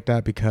title is like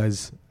that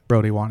because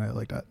Brody wanted it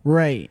like that.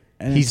 Right.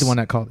 And he's the one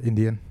that called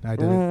Indian. I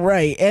did it.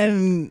 Right.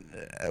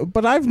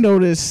 But I've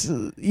noticed,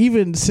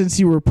 even since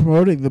you were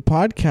promoting the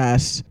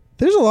podcast,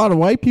 there's a lot of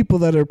white people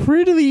that are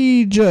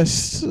pretty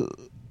just,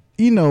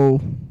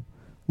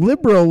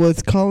 liberal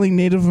with calling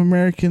Native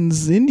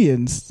Americans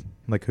Indians.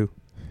 Like who?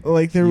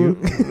 Like they were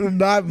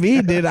not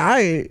me, did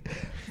I?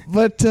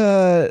 But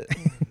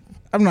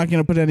I'm not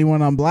gonna put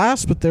anyone on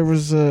blast. But there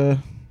was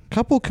a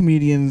couple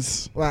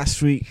comedians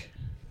last week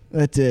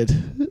that did,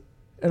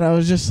 and I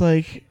was just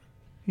like,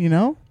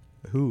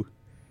 who?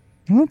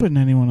 I'm not putting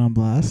anyone on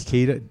blast.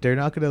 They're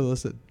not going to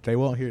listen. They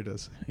won't hear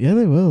this. Yeah,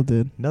 they will,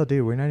 dude. No,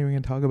 dude, we're not even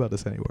going to talk about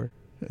this anymore.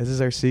 This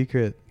is our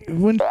secret.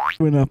 When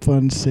went up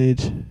on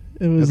stage,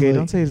 it was Okay, like,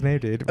 don't say his name,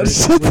 dude.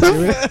 Shut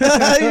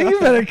the you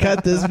better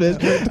cut this, bitch.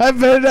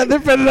 There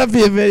better not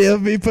be a video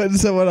of me putting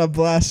someone on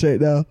blast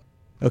right now.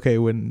 Okay,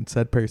 when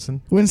said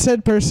person. When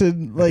said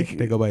person, like...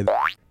 They go by...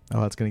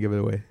 Oh, that's going to give it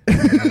away.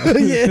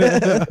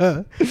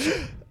 Yeah.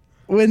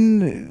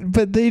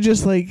 But they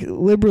just, like,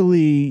 liberally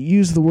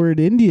use the word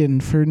Indian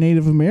for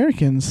Native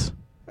Americans.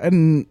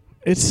 And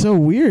it's so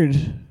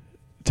weird.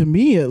 To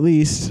me, at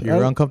least.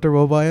 You're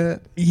uncomfortable by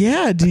it?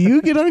 Yeah. Do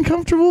you get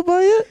uncomfortable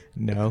by it?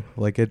 No.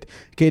 Like it...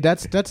 Okay,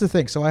 that's the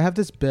thing. So I have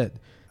this bit.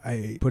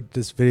 I put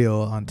this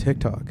video on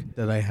TikTok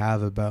that I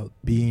have about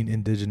being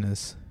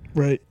indigenous.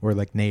 Right. Or,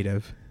 like,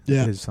 native.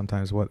 Yeah. Is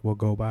sometimes what we'll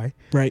go by.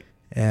 Right.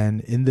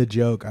 And in the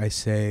joke, I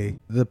say,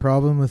 the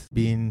problem with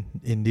being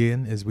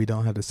Indian is we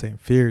don't have the same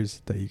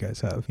fears that you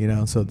guys have, you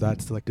know? So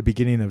that's like the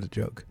beginning of the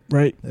joke.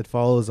 Right. It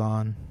follows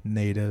on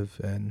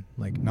native and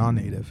like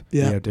non-native.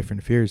 Yeah. We have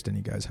different fears than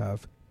you guys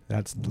have.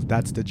 That's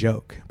the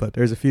joke. But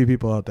there's a few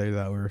people out there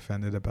that were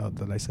offended about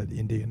that I said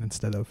Indian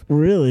instead of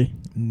really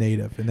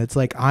native. And it's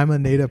like, I'm a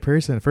native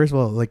person. First of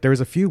all, like there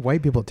was a few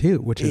white people too,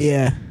 which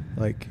is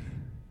like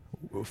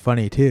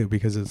funny too,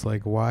 because it's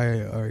like, why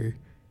are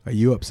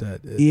you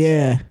upset?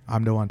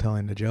 I'm the one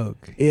telling the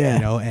joke. Yeah.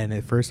 You know,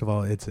 and first of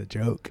all, it's a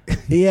joke.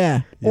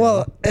 Yeah.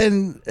 Well,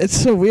 and it's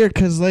so weird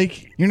because,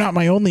 like, you're not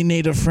my only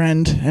native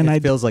friend. And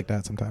it feels like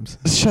that sometimes.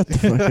 Shut the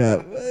fuck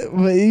up.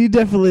 But you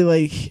definitely,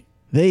 like,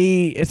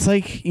 it's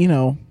like, you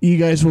know, you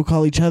guys will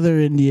call each other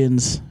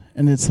Indians.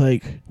 And it's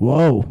like,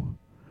 whoa.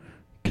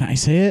 Can I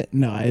say it?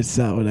 No, it's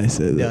not what I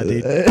said. No,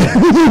 dude.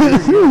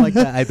 You're like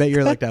that. I bet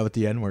you're like that with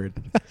the N-word.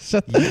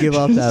 You give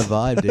off that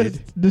vibe, dude.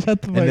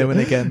 And then when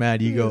they get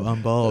mad, you go,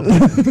 I'm bald.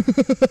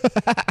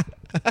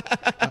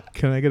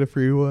 Can I get a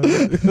free one?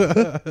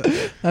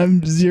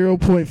 I'm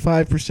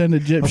 0.5%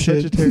 Egyptian.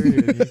 I'm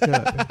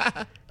vegetarian.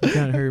 You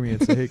can't hurt me.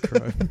 It's a hate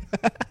crime.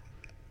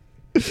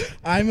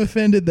 I'm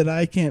offended that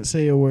I can't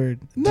say a word.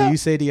 No. Do you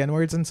say the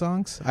N-words in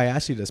songs? I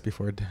asked you this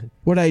before.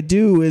 What I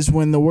do is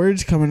when the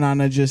words coming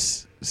on, I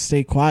just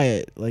stay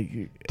quiet.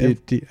 Like,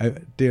 dude,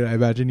 I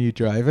imagine you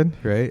driving,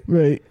 right?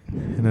 Right.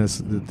 And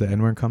the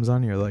N-word comes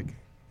on, you're like,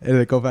 and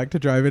they go back to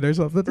driving or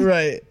something?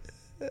 Right.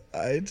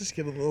 I just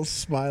get a little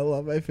smile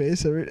on my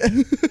face every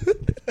day.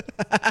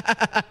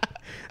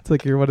 It's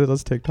like you're one of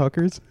those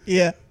TikTokers?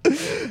 Yeah.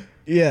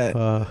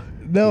 Yeah.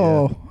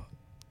 No.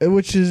 Yeah.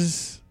 Which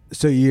is...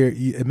 So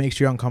it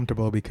makes you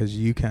uncomfortable because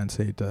you can't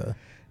say the...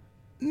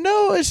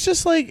 No, it's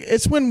just like,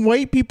 it's when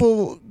white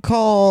people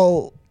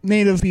call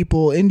native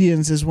people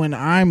Indians is when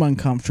I'm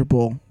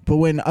uncomfortable. But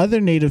when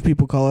other native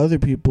people call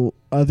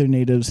other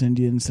natives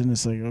Indians, then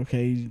it's like,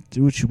 okay,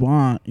 do what you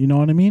want. You know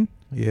what I mean?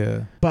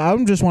 Yeah. But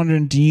I'm just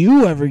wondering, do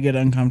you ever get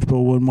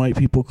uncomfortable when white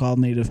people call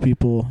native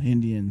people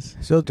Indians?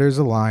 So there's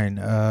a line.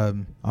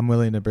 I'm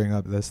willing to bring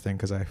up this thing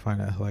because I find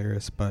it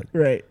hilarious. But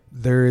right.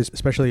 There is,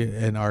 especially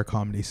in our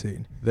comedy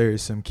scene,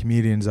 there's some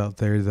comedians out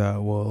there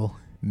that will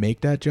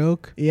make that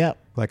joke. Yep.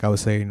 Like I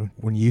was saying,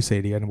 when you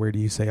say the N-word,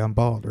 you say I'm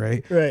bald,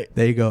 right? Right.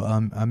 They go,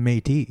 I'm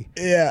Métis.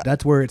 Yeah.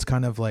 That's where it's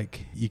kind of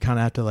like, you kind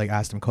of have to like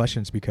ask them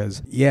questions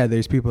because, yeah,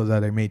 there's people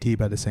that are Métis,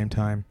 but at the same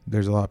time,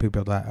 there's a lot of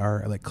people that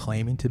are like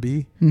claiming to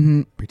be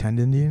pretend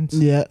Indians.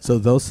 Yeah. So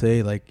they'll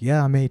say like,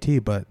 yeah, I'm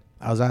Métis, but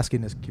I was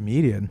asking this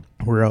comedian,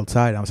 we're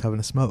outside, I was having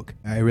a smoke.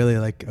 I really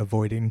like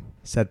avoiding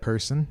said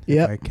person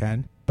if I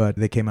can, but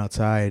they came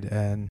outside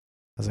and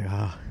I was like,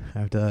 I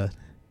have to...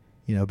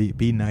 you know,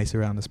 be nice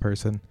around this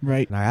person.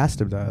 Right. And I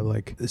asked him that,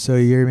 like, so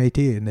you're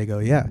Métis? And they go,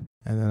 yeah.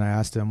 And then I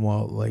asked him,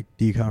 well, like,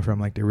 do you come from,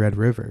 like, the Red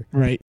River?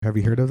 Right. Have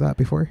you heard of that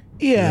before?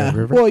 Yeah.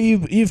 Well,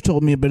 you've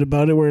told me a bit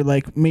about it, where,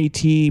 like,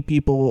 Métis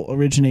people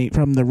originate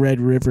from the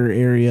Red River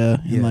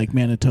area in, like,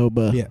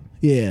 Manitoba. Yeah.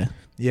 Yeah.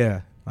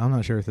 Yeah. I'm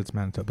not sure if it's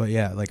Manitoba, but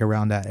yeah, like,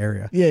 around that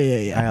area.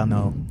 Yeah. I don't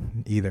know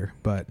either,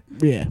 but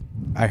yeah,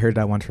 I heard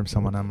that once from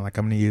someone. I'm like,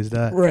 I'm going to use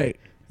that. Right.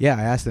 Yeah,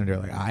 I asked them. They're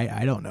like,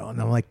 I don't know,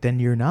 and I'm like, then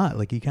you're not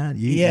like you can't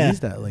use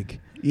that. Like,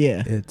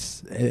 yeah,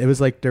 it was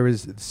like there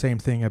was the same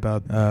thing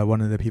about one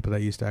of the people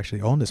that used to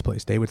actually own this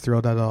place. They would throw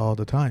that all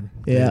the time.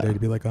 Yeah,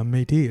 they'd be like, I'm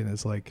Métis, and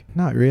it's like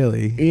not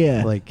really.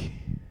 Yeah, like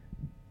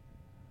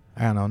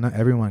I don't know. Not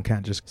everyone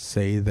can't just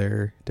say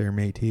they're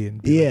Métis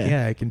and be like,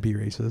 yeah, I can be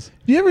racist.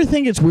 Do you ever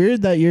think it's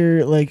weird that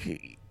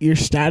your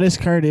status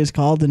card is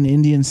called an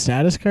Indian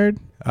status card?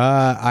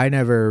 I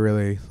never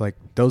really like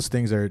those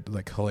things are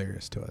like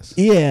hilarious to us.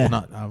 Yeah.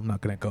 I'm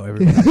not gonna go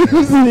everywhere.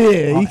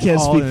 Yeah, you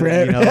can't speak for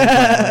everyone.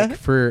 Like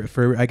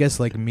for I guess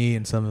like me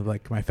and some of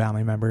like my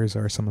family members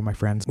or some of my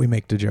friends, we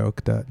make the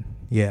joke that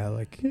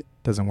like it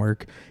doesn't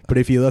work. But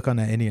if you look on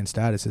the Indian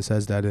status, it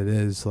says that it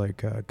is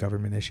like a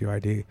government issue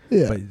ID.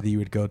 Yeah. But you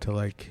would go to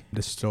like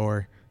the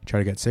store, try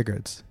to get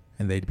cigarettes,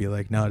 and they'd be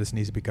like, no, this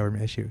needs to be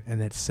government issue.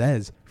 And it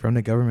says from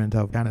the government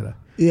of Canada.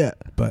 Yeah.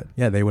 But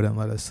yeah, they wouldn't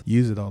let us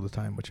use it all the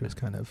time, which was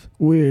kind of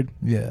weird.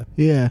 Yeah.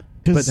 Yeah.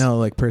 But no,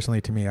 like personally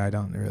to me, I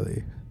don't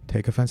really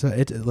take offense to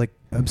it. Like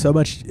I'm so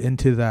much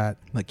into that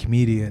like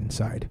comedian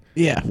side.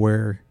 Yeah.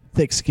 Where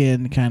thick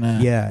skin kind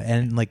of. Yeah,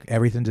 and like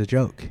everything's a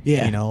joke.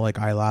 Yeah. You know, like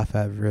I laugh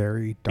at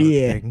very dark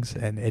things,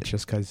 and it's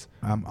just because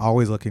I'm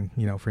always looking,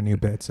 for new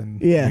bits and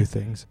new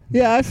things.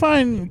 Yeah, I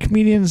find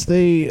comedians,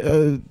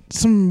 they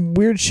some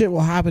weird shit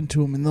will happen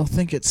to them, and they'll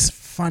think it's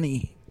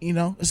funny.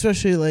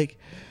 Especially like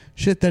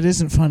shit that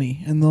isn't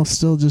funny, and they'll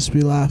still just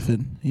be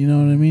laughing. You know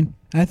what I mean?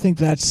 I think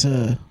that's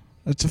a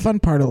fun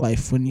part of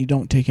life when you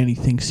don't take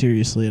anything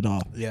seriously at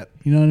all. Yep.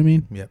 You know what I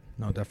mean? Yep.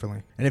 No,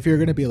 definitely. And if you're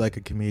gonna be like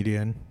a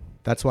comedian,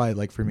 that's why,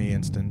 like for me,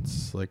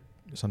 instance, like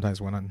sometimes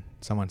when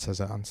someone says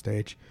that on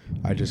stage,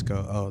 I just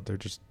go, "Oh, they're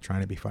just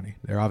trying to be funny.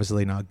 They're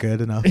obviously not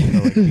good enough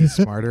to like be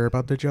smarter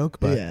about the joke,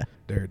 but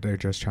they're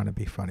just trying to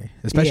be funny."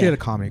 Especially at a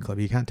comedy club,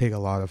 you can't take a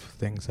lot of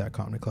things at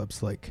comedy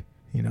clubs like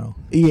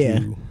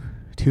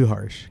too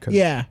harsh.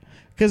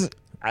 Because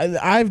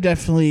I've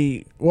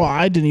definitely,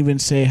 I didn't even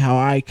say how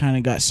I kind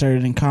of got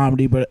started in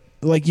comedy, but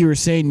like you were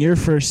saying, your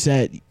first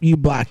set, you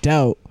blacked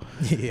out.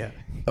 Yeah.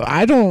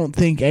 I don't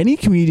think any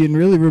comedian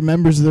really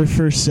remembers their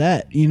first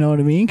set, you know what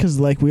I mean? Because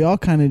like we all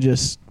kind of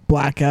just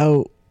black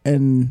out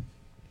and,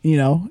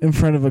 in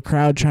front of a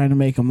crowd trying to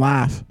make them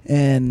laugh.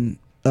 And,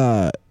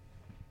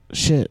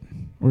 shit,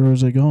 where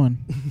was I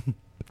going?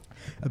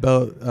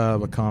 About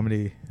a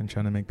comedy and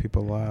trying to make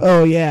people laugh.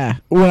 Oh, yeah.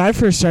 When I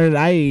first started,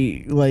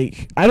 I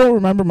don't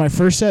remember my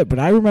first set, but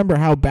I remember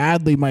how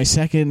badly my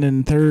second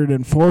and third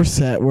and fourth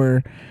set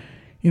were.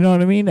 You know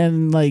what I mean?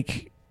 And,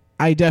 like,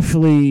 I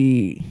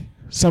definitely...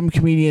 Some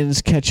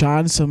comedians catch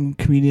on. Some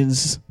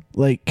comedians,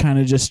 like, kind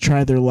of just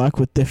try their luck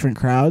with different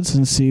crowds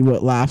and see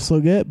what laughs they'll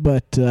get.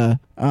 But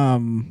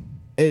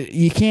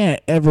you can't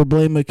ever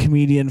blame a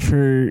comedian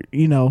for,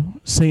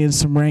 saying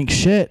some rank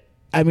shit.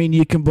 I mean,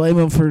 you can blame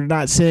them for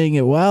not saying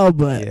it well,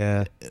 but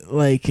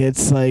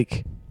it's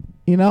like,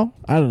 I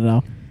don't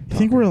know. You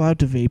think we're allowed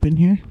to vape in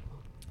here?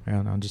 I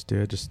don't know. Just do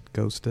it. Just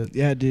ghost it.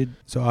 Yeah, dude.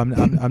 So I'm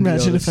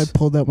Imagine if I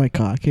pulled out my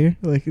cock here,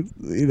 like,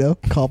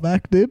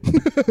 callback, dude.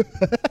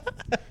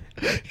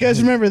 You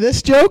guys remember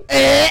this joke?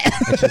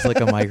 It's just like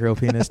a micro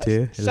penis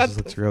too. It just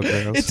looks real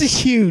gross. It's a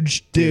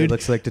huge, dude. It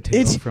looks like the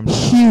tail from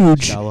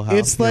huge. Shallow Hal.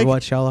 It's you like ever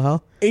watch Shallow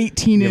Hal?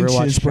 18 you inches,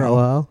 ever watch bro. Shallow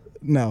Hal?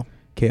 No.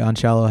 Okay, on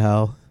Shallow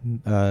Hal,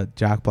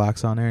 Jack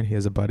Black's on there, and he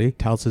has a buddy.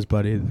 Tells his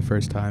buddy the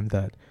first time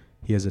that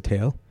he has a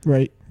tail.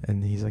 Right.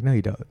 And he's like, "No,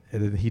 you don't."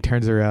 And then he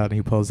turns around and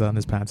he pulls down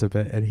his pants a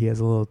bit, and he has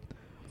a little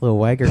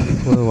wagger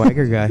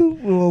guy.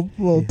 little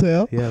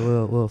tail. Yeah,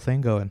 little thing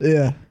going.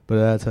 Yeah. But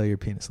that's how your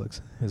penis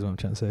looks, is what I'm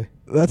trying to say.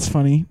 That's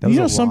funny.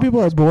 Some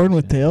people are born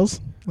with tails.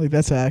 Like,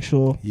 that's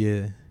actual.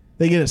 Yeah.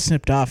 They get it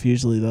snipped off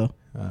usually, though.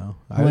 Oh.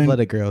 I would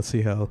let it grow,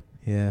 see how.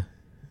 Yeah.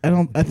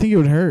 I think it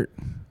would hurt.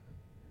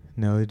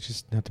 No, you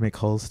just have to make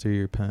holes through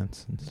your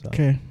pants and stuff.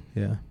 Okay.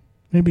 Yeah.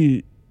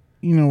 Maybe,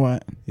 you know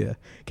what? Yeah.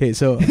 Okay,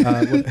 so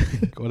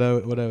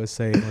what I was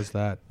saying was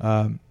that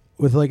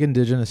with, like,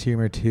 indigenous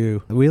humor,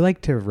 too, we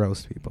like to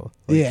roast people.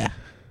 Like, yeah.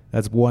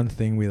 That's one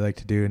thing we like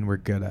to do, and we're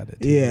good at it.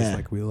 Too. Yeah. It's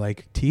like we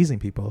like teasing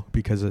people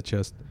because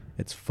it's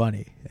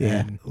funny. Yeah.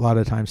 And a lot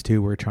of times,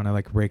 too, we're trying to,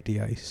 like, break the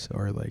ice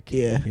or, like,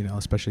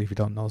 especially if you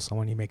don't know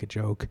someone, you make a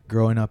joke.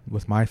 Growing up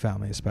with my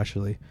family,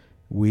 especially,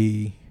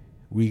 we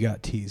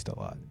got teased a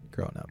lot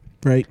growing up.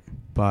 Right.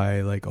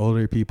 By, like,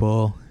 older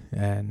people,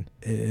 and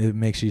it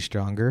makes you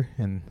stronger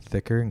and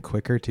thicker and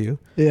quicker, too.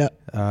 Yeah.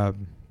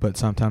 But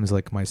sometimes,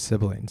 like, my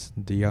siblings,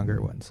 the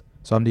younger ones.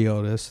 So I'm the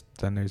oldest,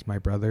 then there's my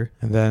brother,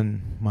 and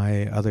then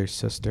my other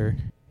sister,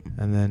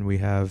 and then we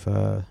have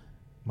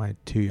my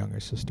two younger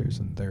sisters,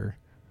 and they're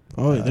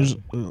there's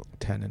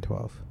 10 and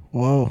 12.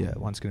 Whoa. Yeah,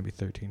 one's going to be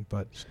 13,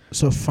 but...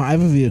 So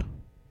 5 of you?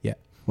 Yeah.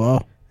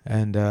 Wow.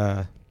 And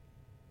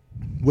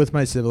with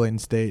my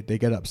siblings, they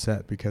get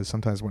upset because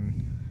sometimes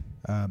when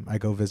I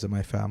go visit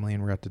my family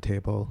and we're at the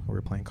table,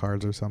 we're playing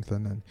cards or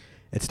something, and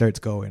it starts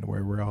going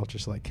where we're all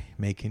just, like,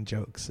 making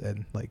jokes.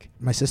 And, like,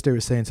 my sister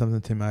was saying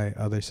something to my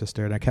other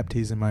sister, and I kept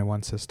teasing my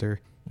one sister,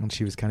 and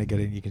she was kind of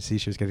you can see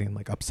she was getting,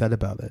 like, upset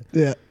about it.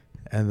 Yeah.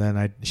 And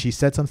then she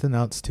said something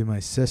else to my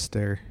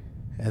sister,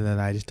 and then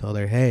I just told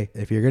her, hey,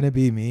 if you're going to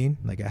be mean,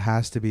 like, it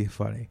has to be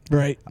funny.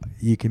 Right.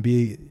 You can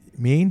be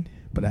mean,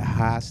 but it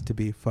has to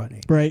be funny.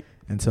 Right.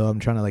 And so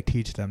I'm trying to, like,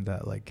 teach them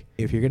that, like,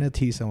 if you're going to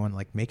tease someone,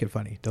 like, make it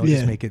funny. Don't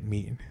just make it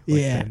mean.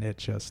 Like, and it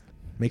just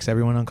makes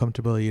everyone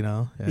uncomfortable,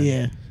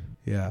 And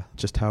yeah,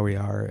 just how we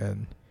are.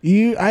 And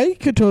you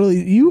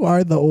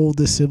are the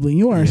oldest sibling.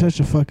 You are such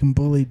a fucking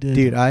bully, dude.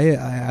 Dude, I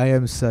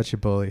am such a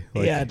bully.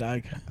 Like, yeah,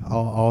 dog.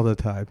 All the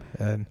time.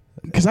 And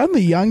because I'm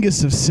the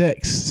youngest of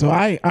 6, so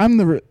I'm on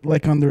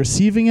the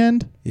receiving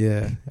end.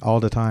 Yeah,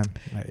 all the time.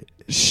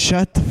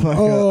 Shut the fuck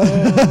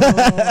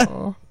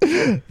up.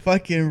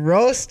 Fucking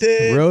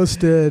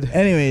roasted.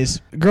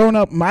 Anyways, growing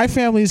up, my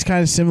family's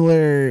kind of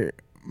similar.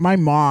 My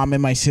mom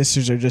and my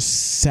sisters are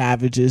just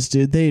savages,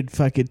 dude. They'd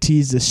fucking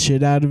tease the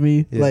shit out of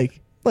me. Yeah.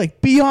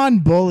 Like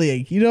beyond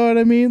bullying. You know what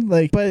I mean?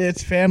 Like, but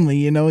it's family,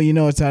 you know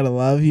it's out of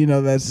love.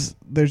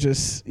 They're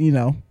just,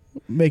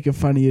 making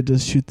fun of you to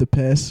shoot the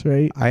piss,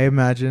 right? I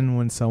imagine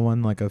when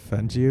someone, like,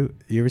 offends you.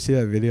 You ever see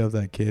that video of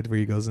that kid where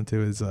he goes into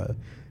his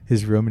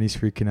his room and he's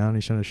freaking out and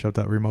he's trying to shove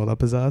that remote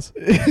up his ass.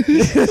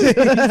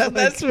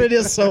 That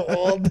video so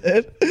old,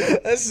 dude.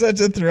 That's such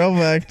a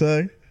throwback,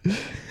 dog.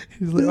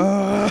 He's like,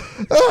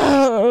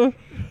 oh.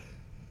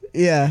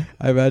 Yeah.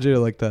 I imagine it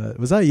like that.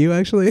 Was that you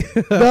actually?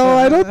 No,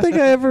 I don't think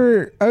I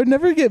would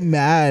never get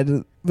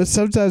mad, but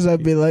sometimes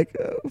I'd be like,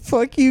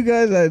 fuck you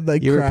guys. I'd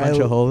like You ever cry. punch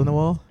a hole in the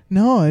wall?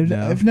 No,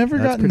 I've never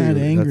That's gotten that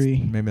angry.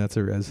 Maybe that's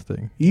a res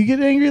thing. You get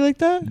angry like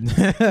that?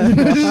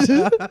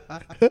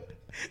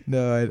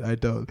 No, I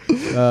don't.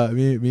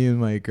 Me and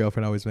my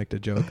girlfriend always make the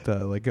joke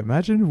that, like,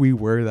 imagine we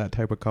were that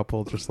type of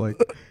couple, just like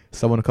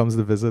someone comes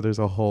to visit, there's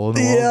a hole in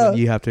the wall, and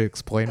you have to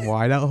explain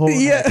why that hole.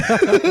 Yeah.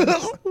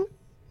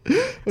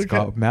 I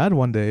got mad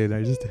one day, and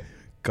I just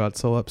got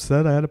so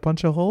upset I had to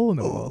punch a hole in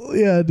the wall.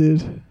 Yeah,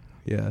 dude.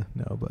 Yeah,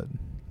 no, but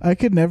I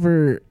could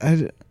never,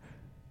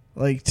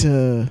 like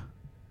to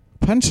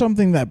punch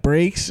something that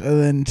breaks,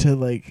 and then to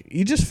like,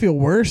 you just feel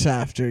worse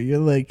after. You're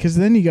like, because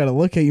then you got to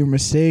look at your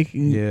mistake.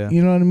 Yeah.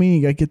 You know what I mean?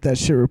 You got to get that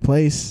shit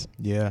replaced.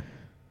 yeah.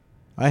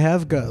 I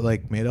have got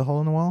like made a hole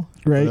in the wall,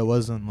 Right. but it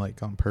wasn't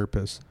like on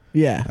purpose.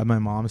 Yeah. At my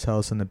mom's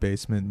house in the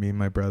basement, me and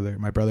my brother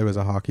was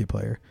a hockey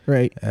player,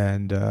 Right.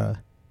 and he's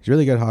a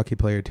really good hockey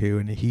player too,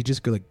 and he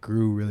just like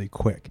grew really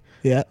quick.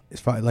 Yeah.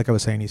 Like I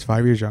was saying, he's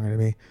 5 years younger than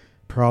me,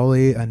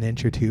 probably an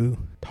inch or two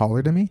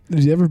taller than me.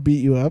 Did he ever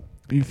beat you up,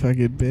 you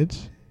fucking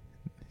bitch?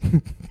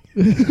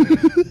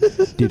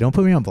 Dude, don't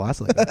put me on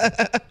blast like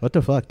that. What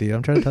the fuck, dude?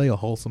 I'm trying to tell you a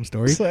wholesome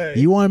story. Sorry.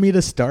 You wanted me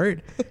to start?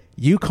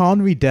 You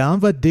calmed me down,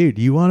 but dude,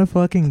 you want to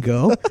fucking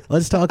go?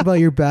 Let's talk about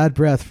your bad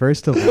breath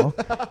first of all.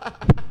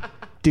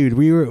 Dude,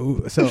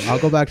 so I'll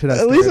go back to that.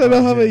 At least I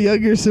don't have a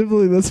younger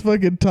sibling that's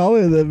fucking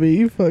taller than me.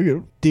 You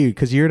fucking dude,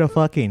 because you're the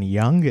fucking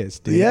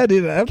youngest, dude. Yeah,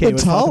 dude, I'm the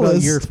let's talk about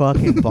tallest. your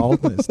fucking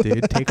baldness,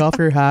 dude. Take off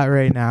your hat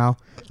right now.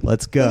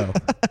 Let's go.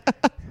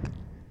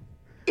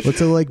 What's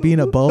it like being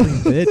a balding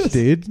bitch,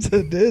 dude?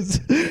 It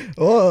is.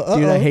 Oh,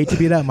 Dude, I hate to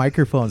be that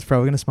microphone. It's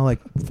probably gonna smell like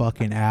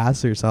fucking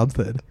ass or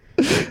something.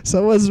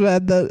 Someone's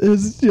mad that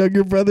his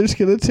younger brother's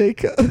gonna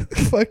take a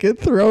fucking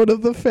throne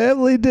of the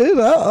family, dude.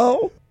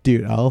 Uh-oh.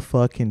 Dude, I'll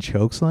fucking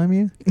chokeslam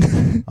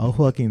you. I'll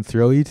fucking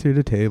throw you through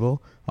the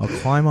table. I'll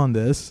climb on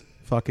this,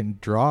 fucking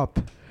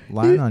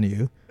land on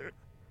you.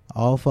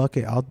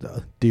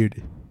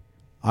 Dude,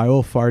 I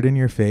will fart in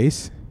your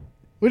face.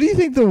 What do you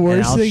think the And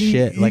worst I'll thing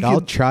shit. Like,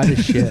 I'll try to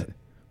shit.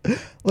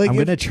 like I'm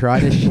gonna try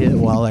to shit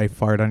while I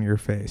fart on your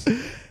face.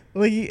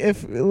 And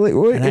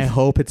I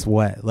hope it's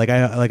wet. Like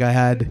I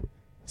had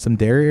some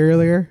dairy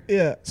earlier,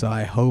 yeah. so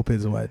I hope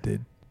it's wet,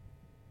 dude.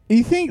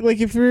 You think, like,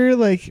 if you're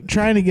like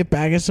trying to get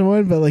back at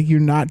someone, but like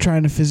you're not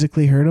trying to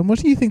physically hurt them, what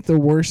do you think the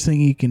worst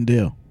thing you can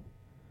do?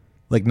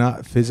 Like,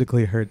 not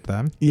physically hurt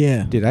them?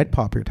 Yeah. Dude, I'd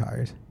pop your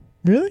tires.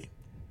 Really?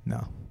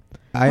 No.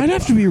 I'd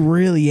have to be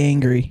really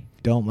angry.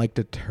 Don't like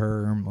the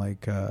term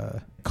like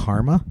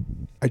karma.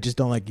 I just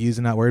don't like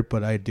using that word,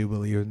 but I do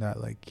believe in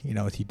that, like, you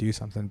know, if you do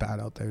something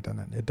bad out there,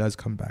 then it does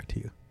come back to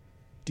you.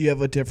 Do you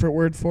have a different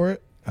word for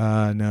it?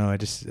 No, I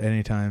just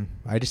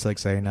like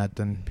saying that,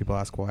 then people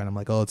ask why, and I'm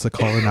like, oh, it's a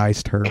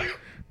colonized term.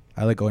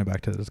 I like going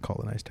back to this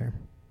colonized term.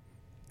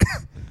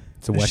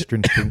 It's a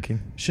Western thinking.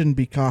 Shouldn't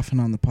be coughing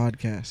on the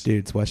podcast. Dude,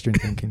 it's Western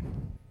thinking.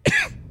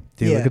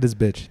 Dude, Yeah. look at this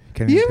bitch.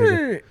 Can't You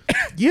even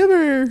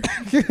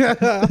take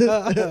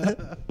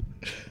ever?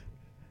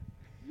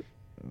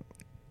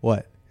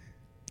 What?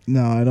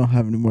 No, I don't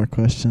have any more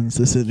questions.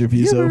 This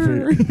interview's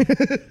over.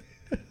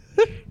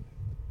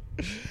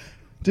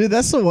 Dude,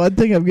 that's the one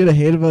thing I'm going to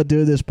hate about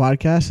doing this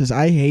podcast is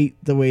I hate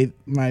the way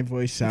my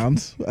voice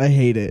sounds. I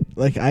hate it.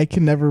 Like, I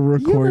can never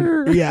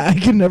record. Yeah, I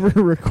can never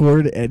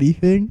record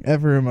anything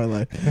ever in my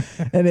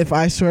life. And if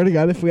I swear to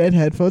God, if we had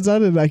headphones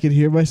on and I could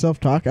hear myself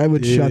talk, I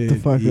would shut the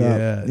fuck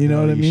up. You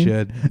know what I mean? You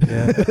should.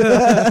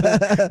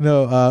 Yeah.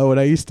 No, when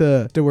I used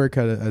to work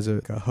as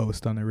a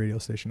host on a radio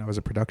station, I was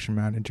a production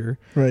manager.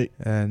 Right.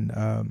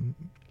 And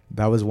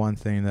that was one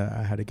thing that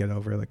I had to get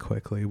over like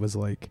quickly was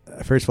like,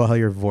 first of all, how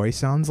your voice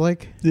sounds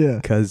like. Yeah.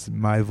 Because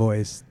my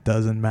voice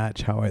doesn't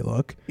match how I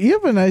look. You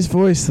have a nice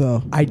voice,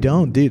 though. I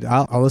don't, dude.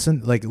 I'll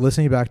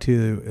listening back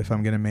to if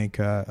I'm going to make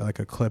like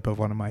a clip of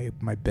one of my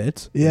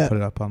bits. Yeah. And put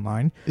it up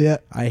online. Yeah.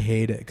 I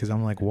hate it because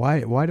I'm like, why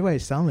do I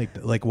sound like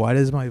that? Like, why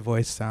does my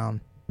voice sound?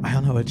 I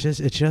don't know. It's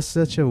just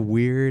such a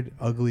weird,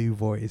 ugly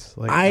voice.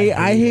 Like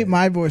I hate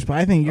my voice, but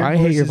I think your I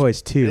voice hate your is-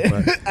 voice too.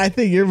 But I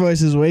think your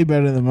voice is way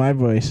better than my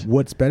voice.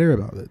 what's better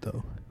about it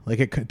though?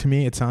 Like to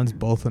me, it sounds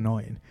both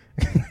annoying.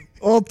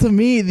 Well, to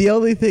me, the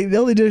only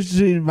difference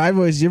between my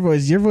voice and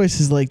your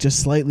voice is like just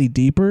slightly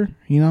deeper,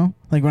 you know?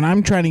 Like when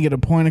I'm trying to get a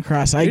point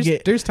across,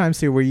 There's times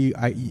here where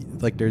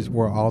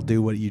where I'll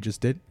do what you just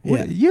did.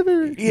 Yeah. You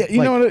ever? Yeah,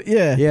 you know what?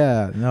 Yeah.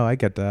 Yeah. No, I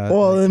get that.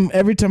 Well, and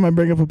every time I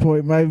bring up a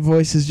point, my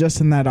voice is just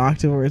in that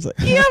octave where it's like,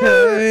 you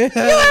ever?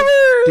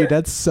 Dude,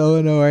 that's so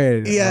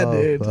annoying. Yeah, Oh,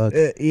 dude. fuck.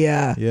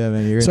 Yeah. Yeah,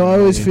 man. You're So I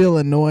always annoying. feel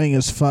annoying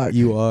as fuck.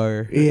 You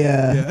are.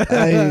 Yeah.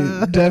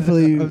 I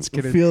definitely I'm just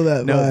kidding. feel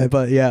that No, vibe.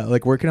 but yeah,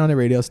 like working on a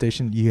radio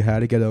station, you had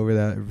to get over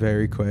that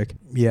very quick.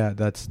 Yeah,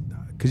 that's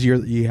because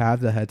you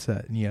have the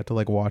headset and you have to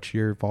like watch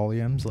your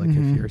volumes, like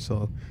Mhm.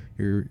 if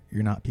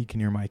you're not peaking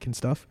your mic and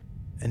stuff.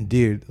 And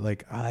dude,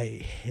 like I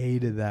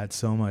hated that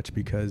so much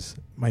because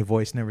my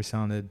voice never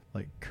sounded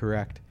like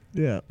correct.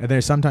 Yeah. And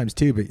there's sometimes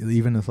too, but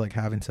even with like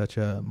having such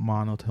a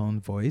monotone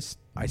voice,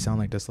 I sound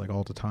like this like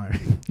all the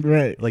time.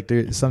 Right. Like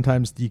there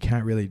sometimes you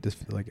can't really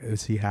just like,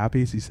 is he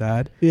happy? Is he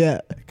sad? Yeah.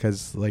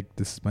 Because like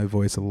this is my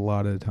voice a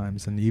lot of the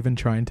times. And even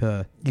trying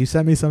to, you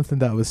sent me something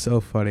that was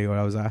so funny when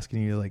I was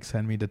asking you to like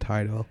send me the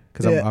title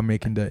because Yeah. I'm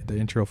making the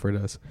intro for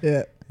this.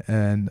 Yeah.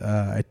 And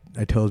I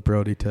told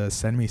Brody to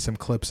send me some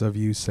clips of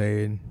you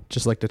saying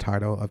just like the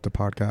title of the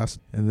podcast.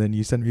 And then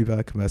you sent me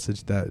back a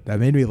message that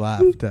made me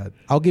laugh. That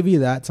I'll give you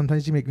that.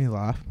 Sometimes you make me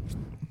laugh.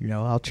 You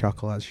know, I'll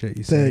chuckle at shit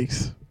you say.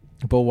 Thanks.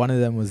 But one of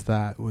them was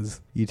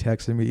you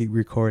texted me,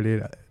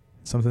 recorded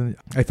something.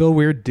 I feel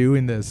weird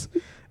doing this.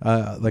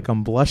 Like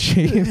I'm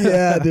blushing.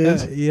 Yeah,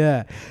 dude.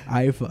 Yeah.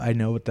 I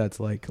know what that's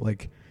like.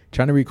 Like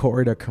trying to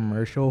record a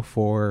commercial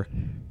for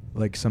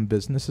like some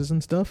businesses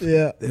and stuff.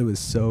 Yeah. It was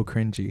so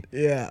cringy.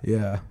 Yeah.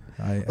 Yeah.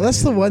 Well,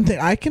 that's the one thing.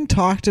 I can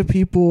talk to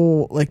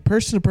people like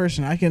person to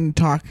person. I can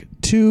talk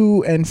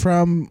to and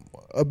from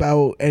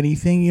about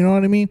anything. You know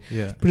what I mean?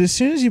 Yeah. But as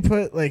soon as you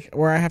put like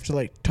where I have to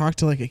like talk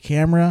to like a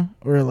camera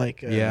or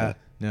like Yeah.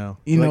 No.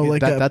 you know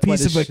like a that's why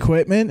piece of this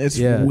equipment, it's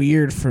Yeah.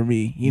 weird for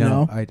me. You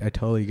know? I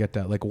totally get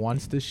that. Like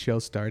once this show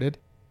started,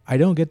 I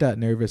don't get that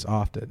nervous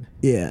often.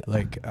 Yeah.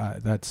 Like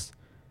that's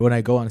when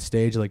I go on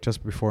stage, like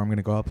just before I'm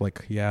gonna go up,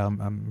 like yeah,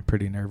 I'm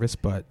pretty nervous,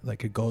 but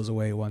like it goes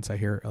away once I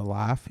hear a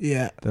laugh.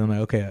 Yeah. Then I'm like,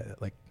 okay,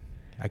 like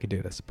I could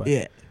do this. But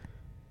Yeah.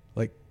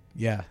 like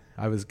yeah,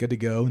 I was good to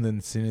go, and then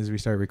as soon as we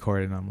started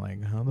recording, I'm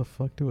like, how the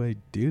fuck do I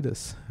do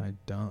this? I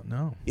don't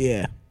know.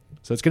 Yeah.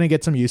 So it's gonna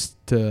get some used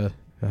to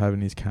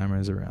having these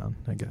cameras around,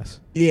 I guess.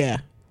 Yeah.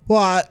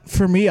 Well,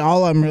 for me,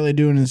 all I'm really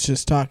doing is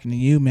just talking to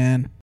you,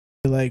 man.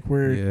 Like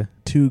we're Yeah.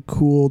 two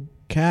cool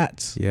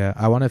cats. Yeah,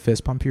 I want to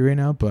fist pump you right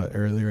now, but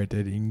earlier I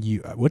did. And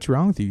you, what's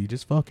wrong with you? You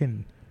just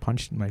fucking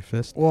punched my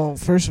fist. Well,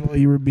 first of all,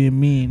 you were being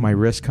mean. My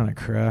wrist kind of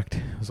cracked.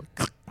 I was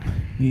like,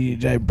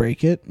 Did I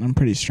break it? I'm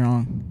pretty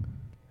strong.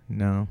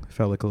 no, I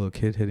felt like a little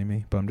kid hitting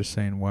me. But I'm just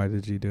saying, why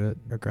did you do it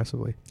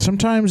aggressively?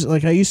 Sometimes,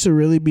 like, I used to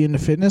really be into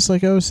fitness,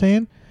 like I was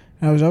saying.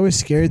 I was always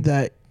scared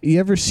that you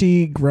ever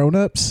see Grown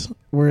Ups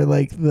where,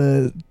 like,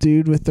 the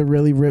dude with the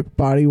really ripped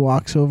body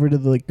walks over to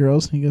the like,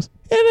 girls and he goes,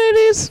 "Hey,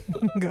 ladies,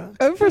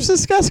 I'm from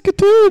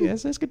Saskatoon."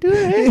 Yes, that's good.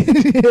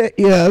 Hey.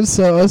 Yeah, I was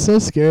so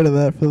scared of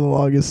that for the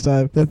longest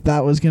time.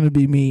 That was going to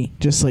be me,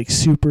 just, like,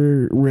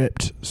 super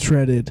ripped,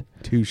 shredded.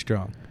 Too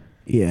strong.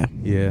 Yeah.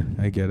 Yeah,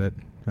 I get it.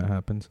 That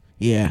happens.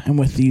 Yeah, and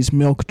with these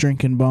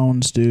milk-drinking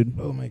bones, dude.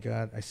 Oh my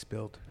god, I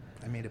spilled.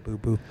 I made a boo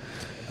boo.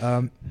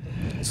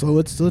 So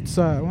let's.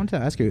 I wanted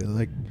to ask you,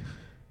 like,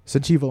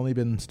 since you've only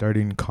been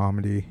starting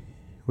comedy,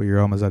 well,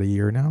 you're almost at a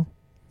year now.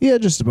 Yeah,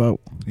 just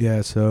about.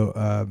 Yeah.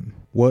 So,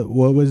 what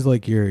was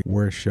like your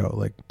worst show?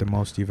 Like the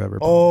most you've ever?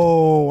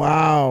 Oh,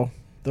 wow.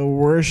 The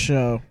worst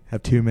show.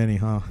 Have too many,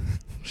 huh?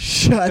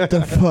 Shut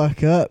the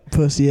fuck up,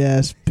 pussy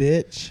ass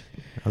bitch.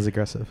 That was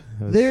aggressive.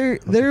 There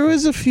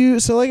was a few.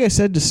 So, like I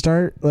said, to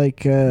start,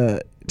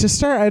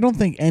 I don't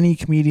think any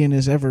comedian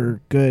is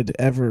ever good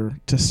ever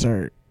to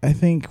start. I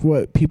think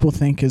what people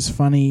think is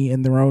funny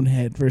in their own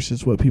head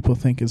versus what people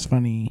think is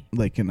funny,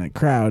 like in a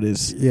crowd,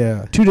 is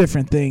two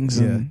different things.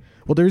 Yeah. And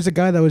Well, there was a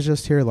guy that was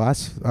just here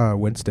last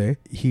Wednesday.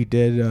 He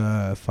did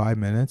 5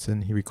 minutes,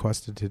 and he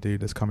requested to do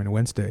this coming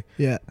Wednesday.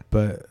 yeah,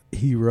 But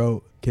he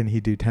wrote, can he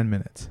do 10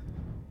 minutes?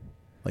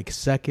 Like,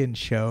 second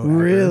show ever,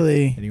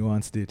 really. and he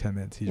wants to do 10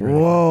 minutes. He's ready.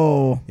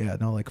 Whoa. Yeah,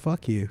 no, like,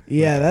 fuck you.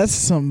 Yeah, Like, that's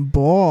some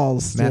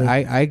balls. man,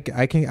 dude.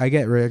 I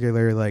get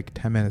regular, like,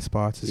 10-minute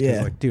spots. Just 'cause,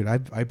 Yeah. like, dude,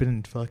 I've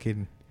been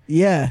fucking...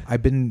 Yeah.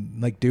 I've been,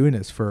 like, doing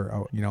this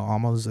for,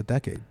 almost a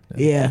decade.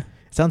 Yeah.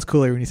 It sounds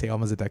cooler when you say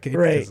almost a decade.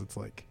 Right. Because it's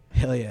like,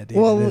 hell yeah, dude.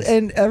 Well, it is.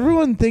 and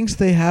everyone thinks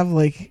they have,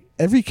 like,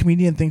 every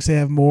comedian thinks they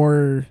have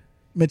more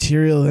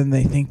material than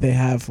they think they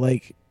have.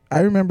 Like, I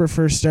remember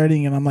first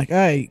starting and I'm like,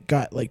 I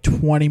got like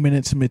 20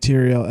 minutes of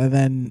material, and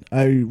then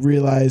I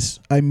realized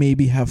I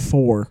maybe have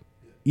 4,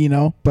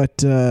 but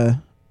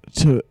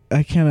so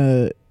I kind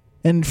of,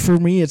 and for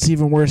me it's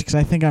even worse because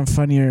I think I'm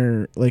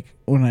funnier like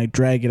when I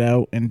drag it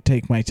out and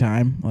take my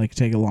time, like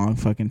take a long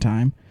fucking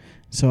time.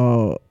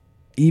 So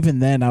even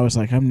then I was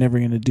like, I'm never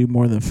going to do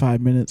more than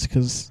 5 minutes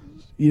because,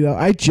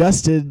 I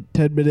just did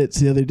 10 minutes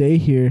the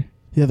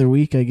other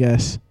week, I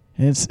guess.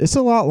 And it's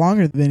a lot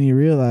longer than you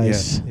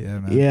realize. Yeah,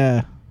 man.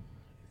 Yeah.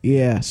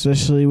 Yeah,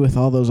 especially with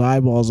all those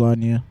eyeballs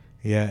on you.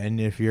 Yeah, and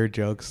if your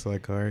jokes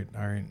like aren't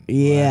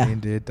Yeah. funny,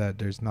 dude, that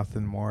there's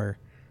nothing more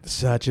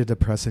such a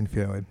depressing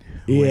feeling.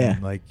 Yeah.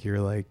 When, like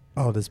you're like,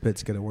 oh, this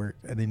bit's gonna work,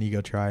 and then you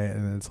go try it,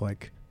 and it's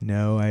like,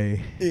 no,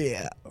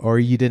 Yeah. or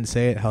you didn't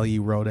say it, hell,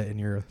 you wrote it in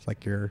your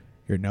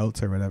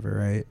notes or whatever,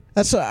 right?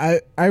 That's what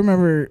I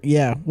remember.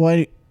 Yeah.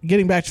 Well,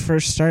 getting back to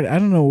first start, I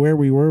don't know where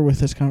we were with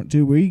this.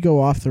 Dude, we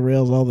go off the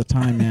rails all the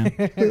time, man.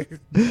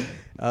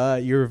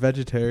 You're a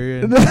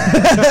vegetarian.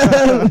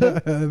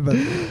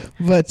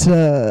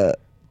 but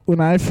when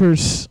I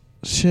first...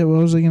 Shit, what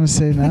was I going to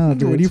say now,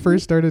 dude? When you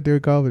first started doing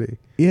comedy.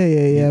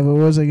 Yeah. But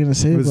what was I going to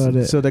say about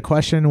it? So the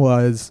question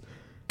was,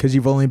 because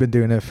you've only been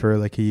doing it for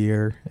like a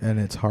year, and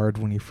it's hard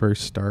when you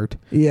first start.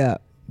 Yeah.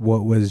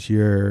 What was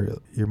your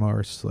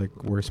most like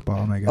worst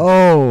bomb, I guess?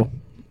 Oh,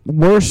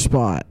 worst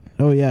spot.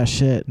 Oh, yeah,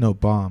 shit. No,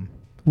 bomb.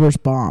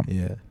 Worst bomb.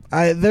 Yeah.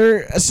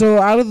 So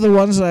out of the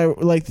ones that I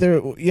like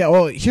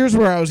well, here's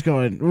where I was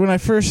going. When I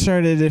first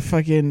started,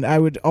 I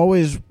would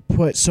always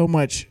put so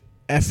much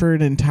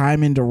effort and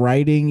time into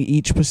writing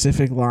each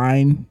specific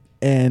line,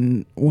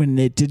 and when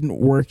it didn't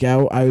work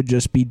out, I would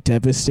just be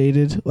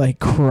devastated, like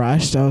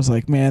crushed. I was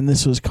like, man,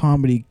 this was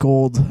comedy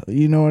gold.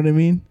 You know what I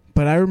mean?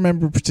 But I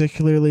remember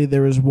particularly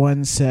there was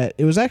one set.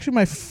 It was actually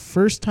my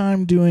first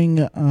time doing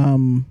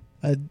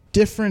a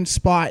different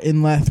spot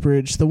in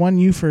Lethbridge, the one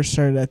you first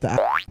started at the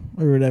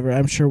or whatever.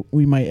 I'm sure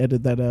we might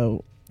edit that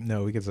out.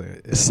 No, we could say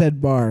it. Yeah.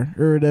 Said bar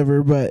or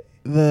whatever, but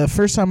the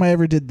first time I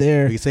ever did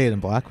there. We could say it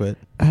in Blackwood.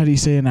 How do you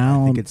say it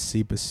now? I think it's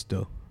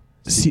Seepistow.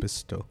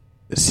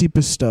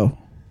 Seepistow.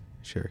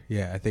 Sure.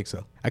 Yeah, I think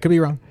so. I could be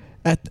wrong.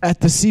 At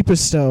the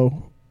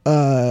Seepistow,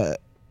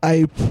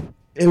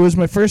 it was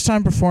my first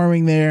time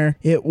performing there.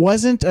 It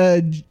wasn't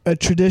a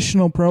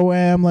traditional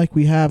pro-am like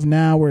we have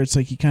now, where it's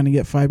like you kind of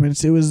get 5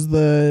 minutes. It was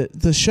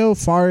the show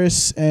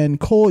Forrest and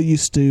Cole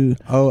used to.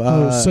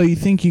 So you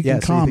think you can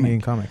comic. So you think you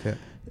can comic, yeah.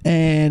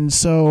 And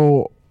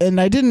so, and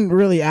I didn't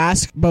really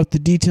ask about the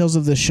details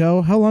of the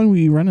show. How long were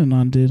you running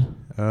on, dude?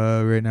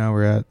 Right now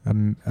we're at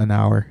an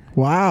hour.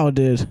 Wow,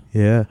 dude.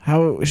 Yeah.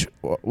 What's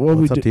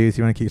up to you? If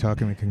you want to keep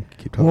talking, we can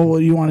keep talking.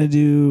 Well, you want to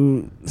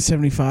do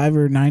 75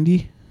 or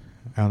 90?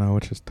 I don't know. We'll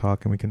just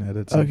talk and we can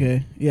edit.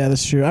 Okay. Yeah,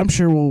 that's true. I'm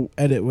sure we'll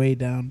edit way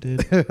down,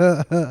 dude.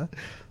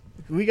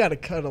 We got to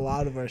cut a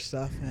lot of our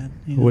stuff, man.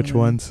 You know Which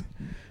ones?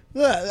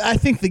 I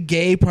think the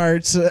gay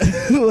parts,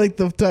 like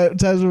the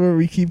times where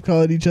we keep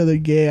calling each other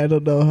gay, I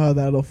don't know how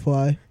that'll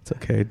fly. It's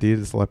okay, dude.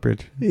 It's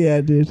Lethbridge. Yeah,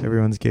 dude.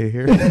 Everyone's gay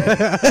here.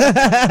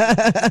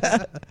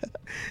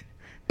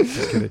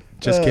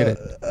 Just kidding.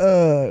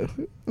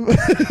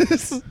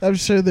 I'm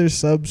sure there's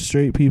some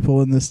straight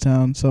people in this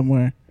town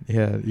somewhere.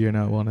 Yeah, you're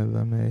not one of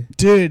them, eh?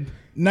 Dude,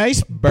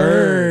 nice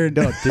bird.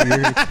 No,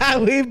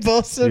 dude, we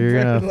both said you're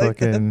bird gonna like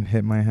fucking that.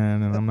 hit my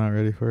hand, and I'm not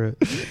ready for it.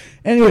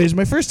 Anyways,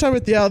 my first time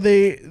at the Owl,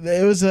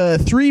 it was a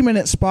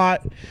 3-minute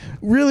spot.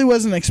 Really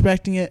wasn't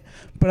expecting it,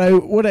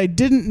 but what I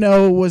didn't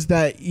know was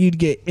that you'd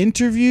get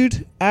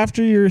interviewed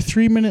after your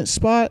 3-minute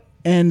spot,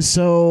 and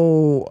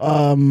so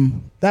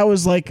that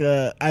was like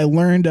I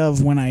learned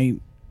of when I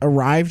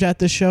arrived at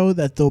the show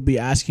that they'll be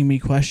asking me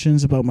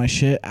questions about my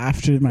shit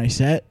after my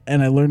set,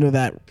 and I learned of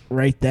that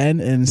right then.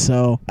 And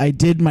so I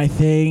did my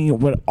thing.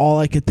 What all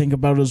I could think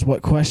about was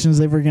what questions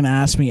they were gonna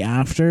ask me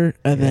after,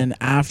 and then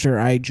after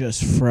I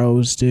just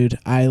froze, dude.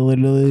 I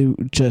literally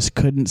just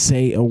couldn't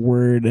say a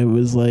word. It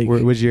was like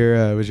was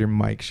your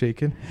mic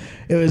shaking?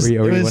 It was. Were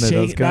you it was one of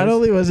those guys? Not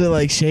only was it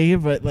like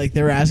shaking, but like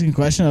they were asking a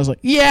question. I was like,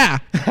 yeah.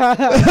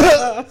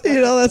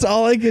 That's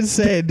all I could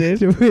say,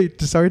 dude. Wait,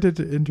 sorry to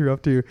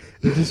interrupt you.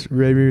 It just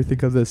made me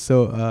think of this.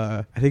 So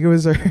I think it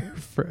was our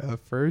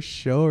first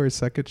show or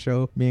second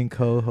show me and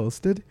Cole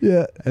hosted.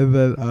 Yeah. And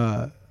then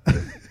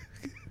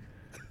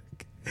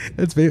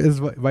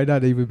it might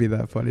not even be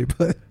that funny,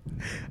 but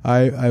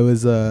I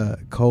was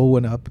Cole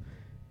went up,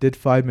 did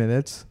 5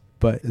 minutes,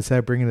 but instead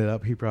of bringing it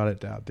up, he brought it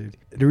down, dude.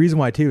 The reason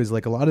why too is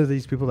like a lot of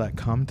these people that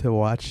come to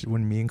watch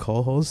when me and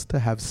Cole host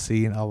have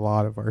seen a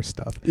lot of our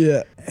stuff.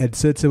 Yeah. And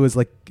since it was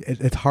like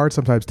it's hard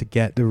sometimes to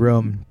get the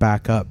room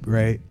back up,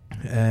 right?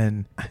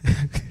 And I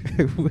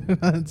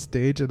went on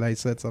stage and I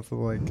said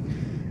something like,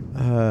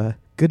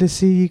 good to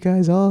see you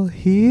guys all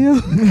here.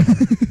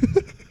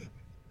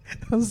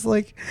 I was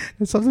like,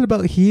 something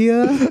about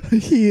here.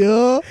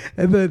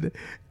 And then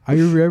I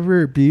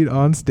remember being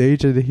on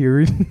stage and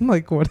hearing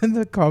like one of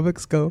the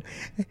comics go,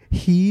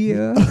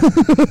 here.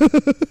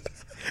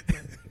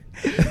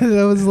 And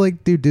I was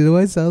like, dude, do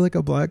I sound like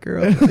a black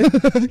girl?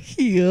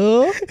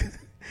 Here.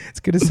 It's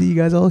good to see you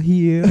guys all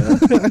here.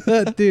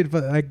 Dude,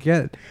 but I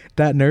get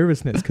that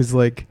nervousness because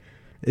like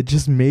it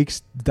just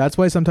makes, that's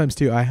why sometimes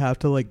too I have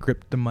to like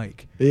grip the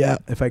mic. Yeah.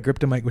 If I grip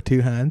the mic with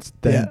two hands,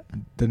 then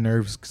the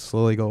nerves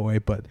slowly go away.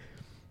 But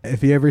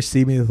if you ever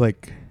see me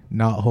like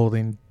not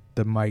holding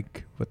the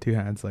mic with two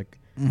hands, like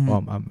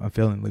well, I'm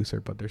feeling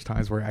looser, but there's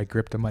times where I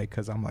grip the mic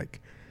because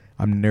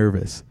I'm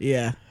nervous.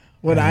 Yeah.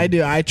 What I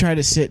do, I try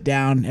to sit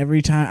down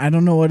every time. I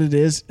don't know what it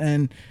is,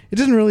 and it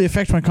doesn't really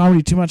affect my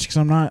comedy too much because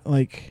I'm not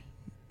like,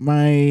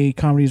 my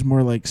comedy is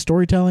more like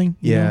storytelling.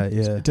 Yeah, know?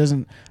 yeah. It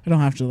doesn't, I don't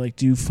have to like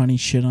do funny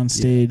shit on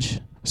stage. Yeah.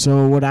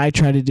 So what I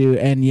try to do,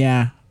 and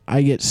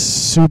I get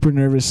super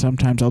nervous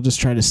sometimes. I'll just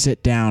try to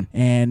sit down,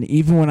 and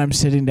even when I'm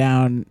sitting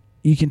down,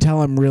 you can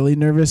tell I'm really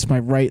nervous. My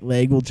right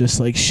leg will just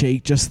like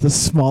shake just the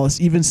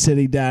smallest, even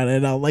sitting down,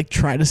 and I'll like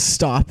try to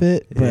stop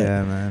it. But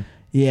yeah, man.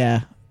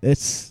 Yeah,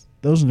 it's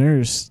those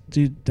nerves,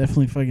 dude,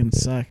 definitely fucking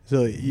suck.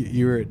 So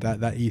you were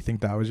that you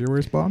think that was your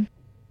worst bomb?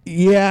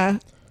 Yeah.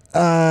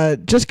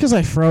 Just because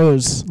I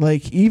froze.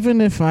 Like, even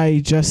if I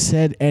just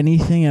said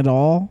anything at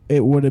all,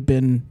 it would have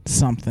been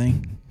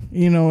something.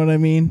 You know what I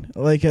mean?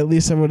 Like, at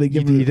least I would have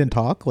given... You didn't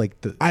talk?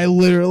 I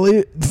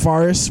literally...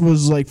 Forrest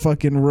was, like,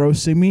 fucking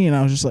roasting me, and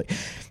I was just like,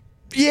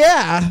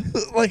 yeah!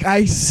 Like,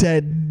 I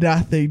said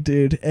nothing,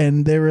 dude.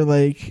 And they were,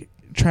 like,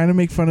 trying to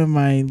make fun of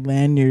my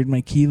lanyard,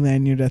 my key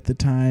lanyard at the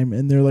time.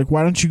 And they're like,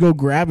 why don't you go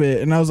grab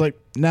it? And I was like,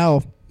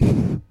 no.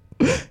 And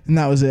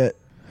that was it.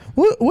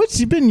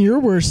 What's been your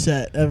worst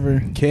set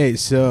ever? Okay,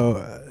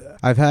 so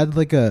I've had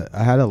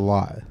I had a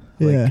lot.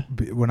 Yeah.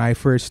 When I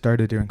first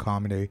started doing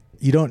comedy,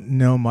 you don't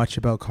know much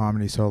about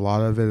comedy, so a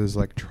lot of it is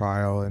like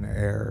trial and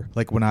error.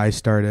 Like when I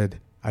started,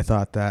 I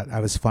thought that I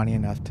was funny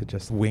enough to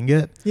just wing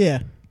it.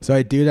 Yeah. So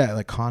I do that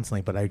like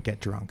constantly, but I'd get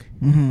drunk.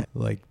 Mm-hmm.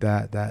 Like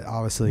that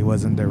obviously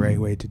wasn't the right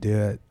way to do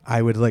it.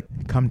 I would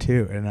like come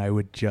to and I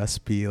would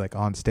just be like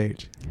on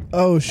stage.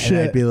 Oh shit. And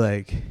I'd be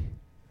like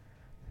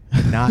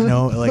not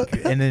know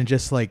like and then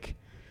just like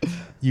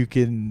you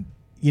can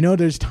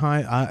there's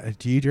time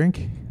do you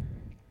drink?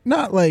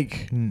 Not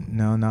like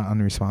No, not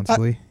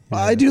unresponsibly.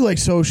 I do like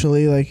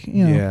socially, like,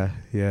 you know.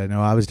 Yeah.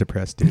 No, I was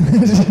depressed,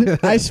 dude.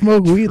 I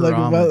smoke weed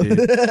Trauma, like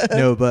about.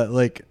 No, but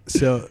like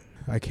so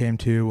I came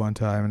to one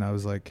time and I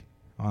was like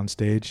on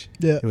stage.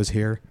 Yeah. It was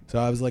here. So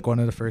I was like one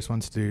of the first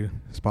ones to do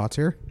spots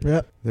here.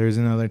 Yeah. There's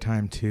another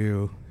time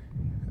too.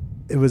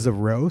 It was a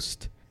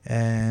roast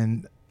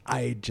and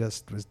I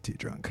just was too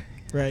drunk.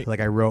 Right. Like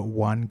I wrote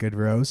one good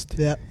roast.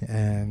 Yeah.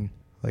 And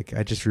like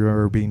I just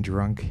remember being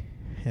drunk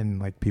and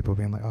like people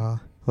being like, oh,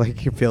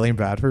 like you're feeling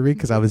bad for me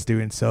because I was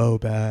doing so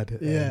bad.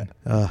 Yeah.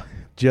 And,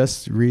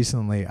 just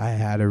recently I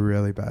had a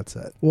really bad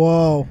set.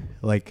 Whoa.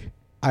 Like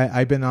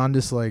I've been on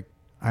this like,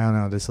 I don't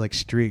know, this like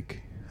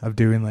streak of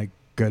doing like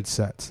good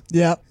sets.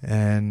 Yeah.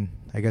 And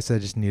I guess I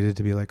just needed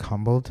to be like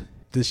humbled.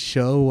 This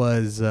show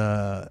was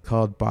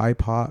called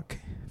BIPOC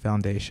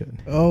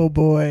Foundation. Oh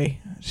boy.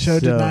 Show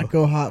did not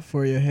go hot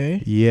for you,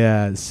 hey?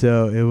 Yeah,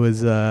 so it was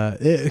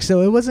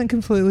so it wasn't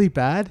completely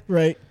bad.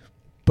 Right.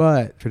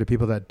 But for the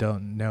people that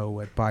don't know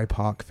what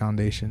BIPOC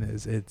Foundation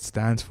is, it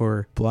stands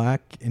for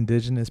Black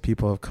Indigenous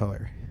People of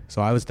Color.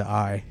 So I was the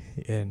I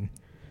in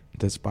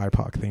this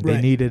BIPOC thing. Right.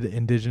 They needed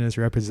Indigenous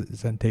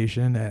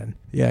representation, and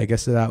yeah, I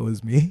guess that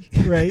was me.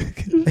 Right.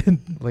 And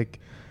like,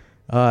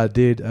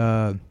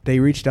 they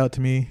reached out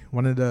to me.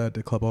 One of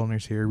the club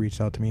owners here reached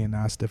out to me and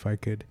asked if I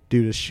could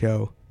do this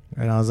show.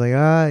 And I was like,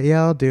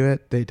 yeah, I'll do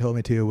it. They told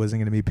me to. It wasn't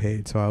going to be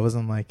paid. So I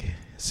wasn't like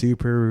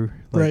super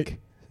like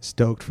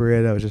stoked for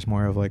it. I was just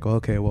more of like, well,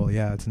 okay, well,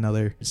 yeah, it's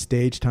another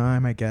stage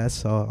time, I guess.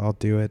 So I'll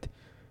do it.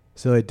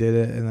 So I did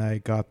it and I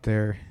got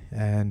there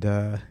and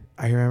I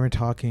remember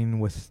talking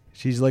with,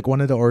 she's like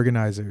one of the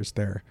organizers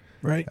there.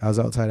 Right. I was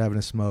outside having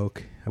a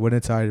smoke. I went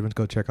inside, went to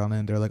go check on it.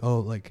 And they're like, oh,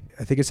 like,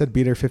 I think it said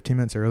be there 15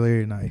 minutes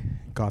earlier. And I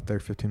got there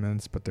 15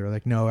 minutes, but they were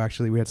like, no,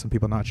 actually we had some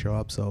people not show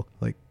up. So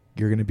like,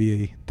 you're going to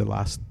be the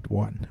last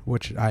one,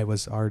 which I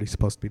was already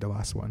supposed to be the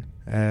last one.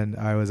 And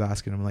I was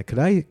asking him like, could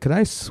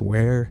I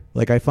swear?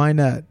 Like, I find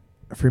that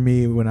for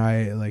me, when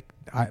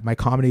my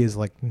comedy is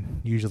like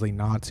usually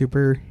not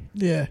super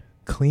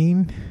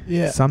clean.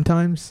 Yeah.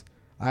 Sometimes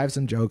I have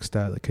some jokes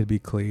that could be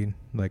clean.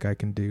 Like I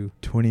can do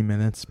 20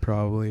 minutes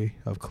probably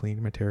of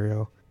clean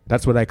material.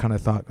 That's what I kind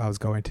of thought I was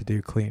going to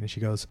do, clean. And she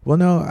goes, well,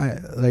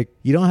 no,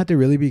 you don't have to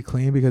really be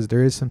clean because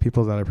there is some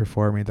people that are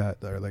performing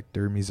that are like,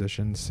 they're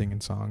musicians singing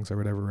songs or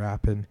whatever,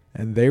 rapping,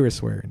 and they were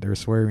swearing. They were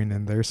swearing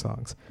in their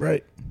songs.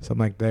 Right. So I'm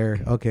like,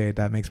 okay,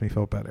 that makes me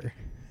feel better.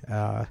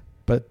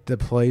 But the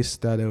place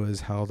that it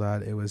was held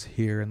at, it was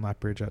here in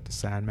Lethbridge at the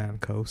Sandman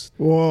Coast.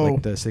 Whoa.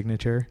 Like the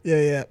Signature.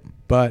 Yeah.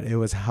 But it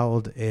was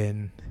held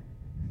in,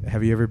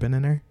 have you ever been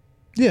in there?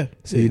 Yeah.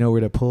 So you know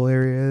where the pool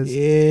area is?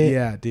 Yeah.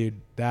 Yeah, dude,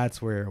 that's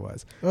where it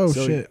was. Oh,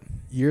 so shit.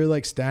 You're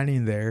like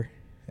standing there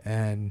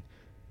and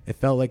it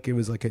felt like it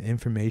was like an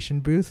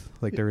information booth.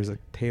 Like there was a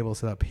table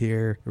set up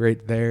here.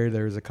 Right there,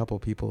 there was a couple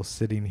people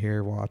sitting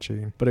here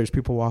watching. But there's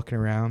people walking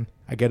around.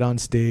 I get on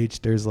stage.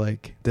 There's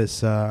like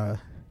this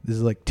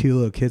like two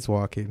little kids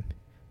walking.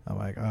 I'm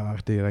like, oh,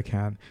 dude, I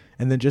can't.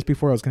 And then just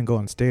before I was going to go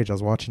on stage, I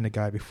was watching the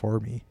guy before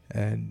me.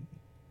 And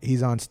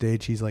he's on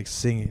stage. He's like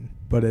singing,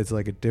 but it's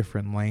like a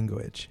different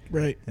language.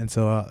 Right. And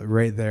so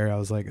right there, I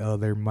was like, oh,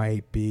 there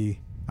might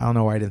be, I don't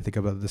know why I didn't think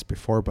about this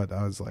before, but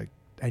I was like,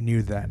 I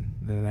knew then.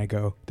 And then I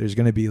go, there's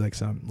going to be like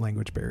some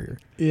language barrier.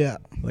 Yeah.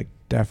 Like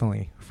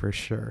definitely, for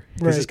sure.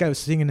 Because this guy was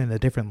singing in a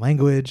different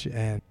language.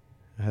 And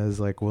I was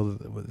like, well,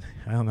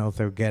 I don't know if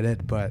they'll get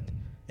it, but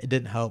it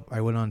didn't help. I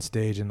went on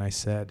stage and I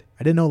said,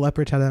 I didn't know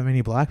Lethbridge had that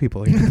many black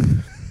people here.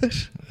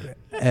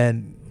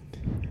 And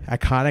I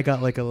kind of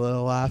got like a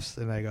little laughs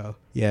and I go,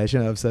 yeah, I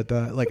shouldn't have said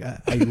that. Like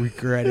I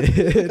regret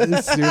it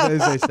as soon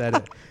as I said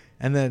it.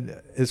 And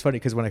then it's funny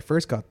because when I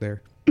first got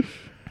there,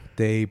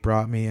 they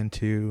brought me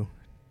into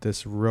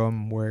this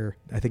room where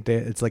I think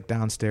it's like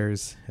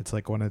downstairs. It's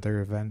like one of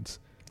their events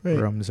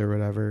rooms or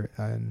whatever.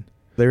 And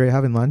they were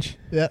having lunch.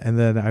 Yeah. And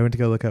then I went to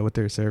go look at what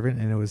they were serving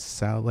and it was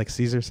salad, like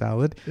Caesar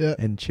salad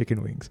and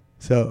chicken wings.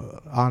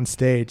 So on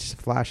stage,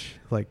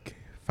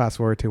 fast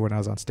forward to when I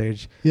was on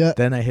stage. Yeah.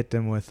 Then I hit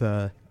them with,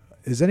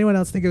 does anyone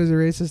else think it was a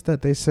racist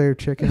that they serve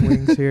chicken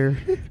wings here?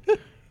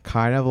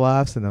 Kind of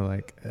laughs, and I'm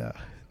like,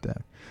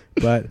 damn.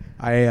 But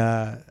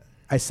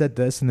I said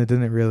this, and it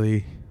didn't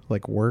really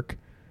like work.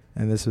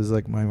 And this was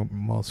like my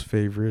most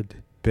favorite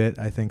bit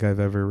I think I've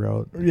ever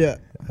wrote. Yeah.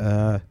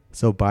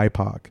 So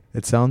BIPOC.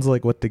 It sounds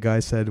like what the guy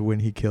said when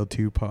he killed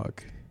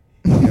Tupac.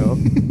 You know?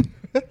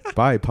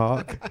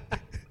 BIPOC.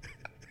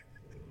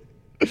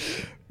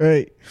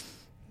 Right.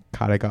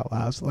 God, I got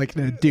laughs. Like,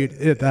 dude,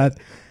 that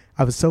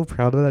I was so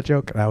proud of that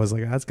joke, and I was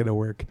like, that's gonna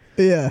work.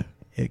 Yeah.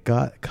 It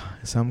got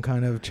some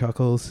kind of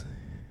chuckles,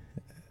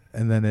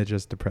 and then it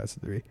just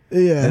depressed me.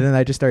 Yeah. And then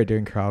I just started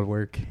doing crowd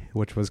work,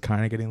 which was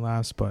kind of getting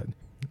laughs, but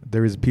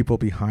there was people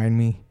behind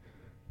me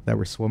that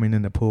were swimming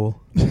in the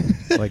pool.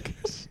 Like,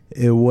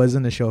 it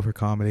wasn't a show for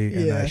comedy,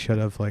 and I should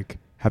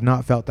have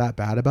not felt that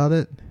bad about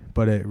it,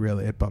 but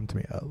it bumped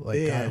me out. Like,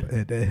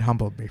 it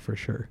humbled me for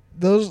sure.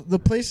 The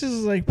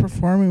places like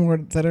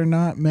performing that are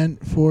not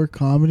meant for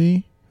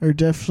comedy are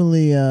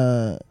definitely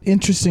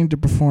interesting to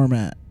perform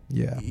at.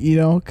 Yeah. You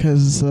know,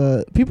 because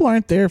people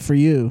aren't there for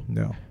you.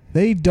 No.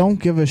 They don't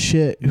give a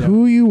shit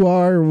who you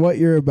are or what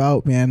you're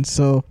about, man.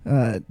 So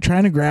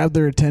trying to grab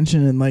their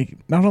attention and, like,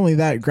 not only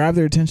that, grab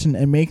their attention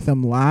and make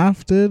them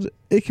laugh, dude,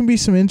 it can be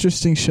some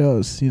interesting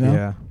shows, you know?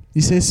 Yeah.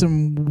 You say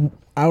some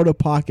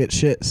out-of-pocket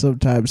shit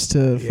sometimes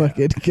to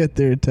fucking get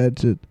their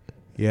attention.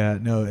 Yeah,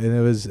 no, and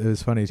it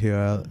was funny, too.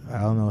 I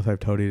don't know if I've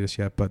told you this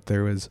yet, but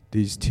there was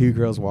these two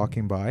girls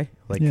walking by,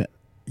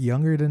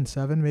 younger than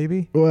 7,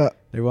 maybe. What?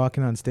 They're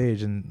walking on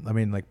stage, and I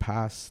mean, like,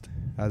 past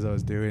as I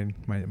was doing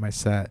my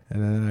set,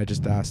 and then I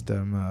just asked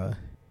them.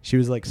 She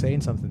was like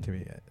saying something to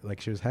me, like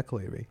she was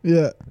heckling me.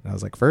 Yeah. And I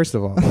was like, first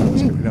of all,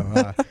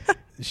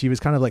 she was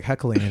kind of like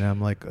heckling, and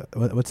I'm like,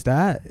 what's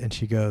that? And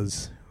she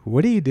goes,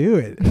 what are you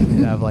doing?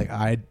 And I'm like,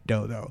 I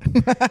don't know.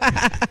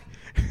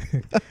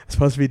 I'm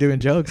supposed to be doing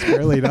jokes,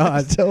 really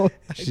not.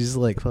 She's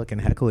like fucking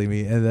heckling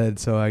me, and then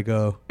so I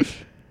go,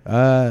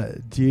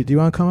 do you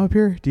want to come up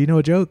here? Do you know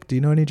a joke? Do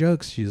you know any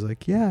jokes? She's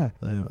like, yeah.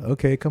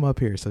 Okay, come up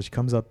here. So she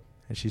comes up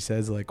and she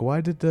says, like, why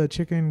did the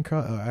chicken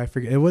I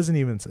forget. It wasn't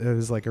even, it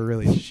was like a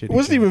really shitty It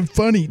wasn't even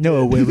funny.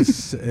 No,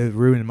 it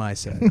ruined my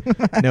set.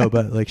 No,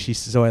 but like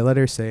so I let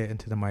her say it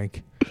into the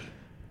mic,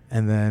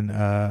 and then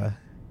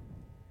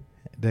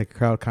the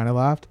crowd kind of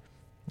laughed,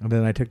 and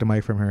then I took the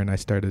mic from her and I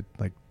started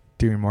like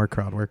doing more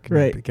crowd work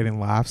and getting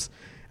laughs.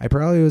 I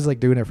probably was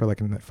like doing it for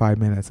like 5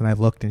 minutes, and I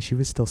looked and she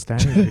was still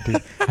standing there,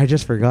 dude. I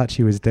just forgot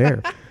she was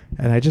there,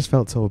 and I just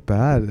felt so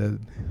bad.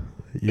 And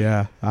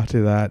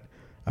after that,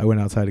 I went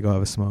outside to go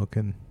have a smoke,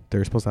 and they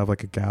were supposed to have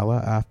like a gala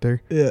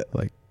after,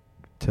 like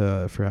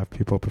for have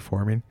people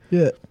performing.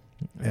 Yeah,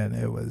 and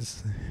it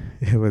was.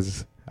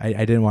 I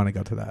didn't want to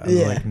go to that. I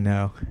was like,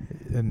 no,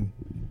 and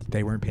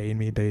they weren't paying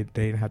me. They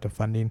didn't have the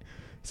funding.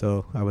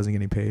 So I wasn't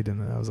getting paid,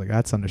 and I was like,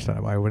 that's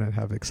understandable. I wouldn't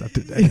have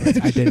accepted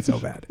that. I did so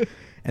bad.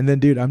 And then,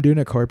 dude, I'm doing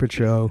a corporate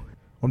show.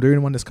 I'm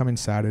doing one this coming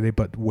Saturday,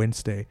 but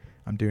Wednesday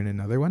I'm doing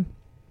another one.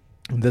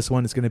 And this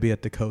one is going to be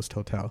at the Coast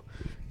Hotel,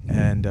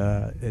 and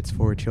it's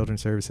for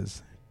Children's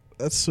Services.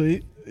 That's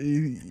sweet.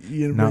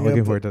 You not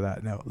looking forward to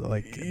that. No,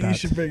 like you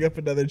should bring up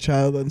another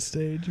child on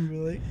stage and be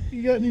like,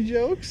 "You got any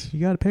jokes? You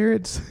got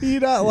parents? You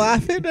not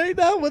laughing right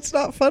now? What's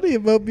not funny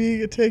about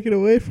being taken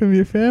away from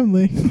your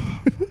family?"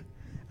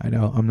 I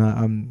know.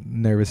 I'm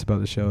nervous about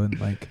the show, and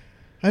like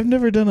I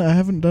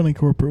haven't done a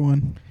corporate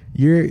one.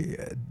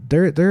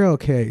 They're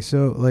okay.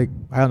 So like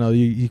I don't know.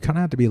 You kind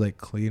of have to be like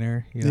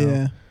cleaner. You know?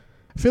 Yeah.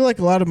 I feel like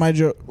a lot of my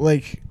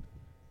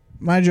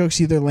jokes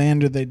either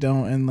land or they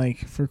don't, and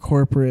like for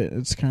corporate,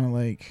 it's kind of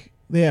like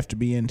they have to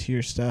be into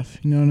your stuff.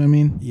 You know what I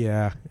mean?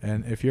 Yeah.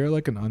 And if you're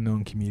like an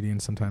unknown comedian,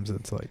 sometimes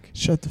it's like,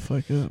 shut the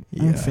fuck up.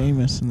 Yeah. I'm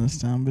famous in this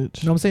town,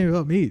 bitch. No, I'm saying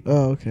about me.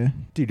 Oh, okay.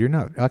 Dude, you're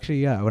not.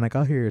 Actually, yeah. When I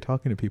got here, you're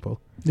talking to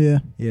people. Yeah.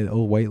 Yeah,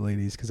 old white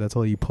ladies, because that's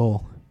all you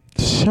pull.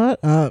 Shut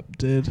up,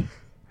 dude.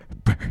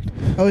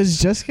 I was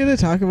just gonna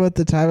talk about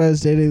the time I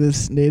was dating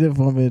this native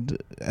woman.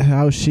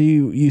 How she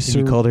used to.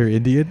 You called her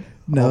Indian?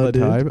 No, all the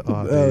dude. time?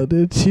 Oh,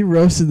 dude. She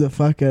roasted the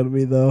fuck out of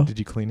me, though. Did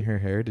you clean her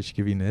hair? Did she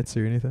give you knits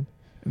or anything?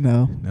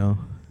 No.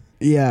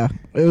 Yeah.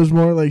 It was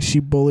more like she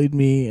bullied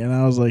me, and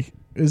I was like,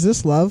 is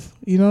this love?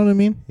 You know what I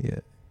mean? Yeah.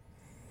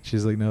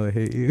 She's like, no, I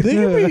hate you.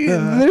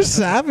 They're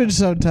savage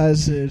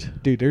sometimes,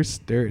 dude.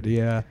 Dude,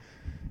 yeah.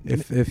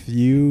 If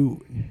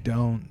you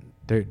don't,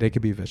 they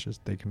could be vicious.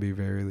 They can be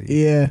very.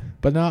 Yeah.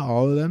 But not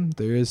all of them.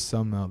 There is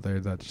some out there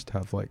that just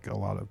have like a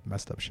lot of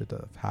messed up shit that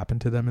have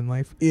happened to them in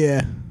life.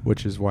 Yeah.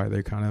 Which is why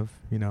they're kind of,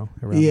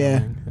 around.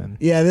 Yeah.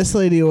 Yeah, this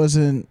lady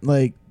wasn't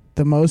like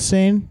the most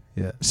sane.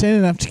 Yeah. Sane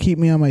enough to keep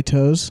me on my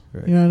toes.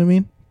 Right. You know what I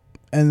mean?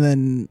 And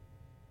then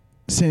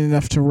sane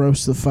enough to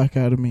roast the fuck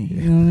out of me.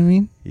 Yeah. You know what I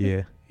mean?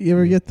 Yeah. You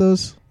ever get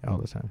those? All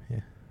the time, yeah.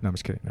 No, I'm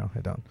just kidding. No, I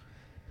don't.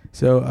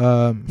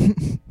 So,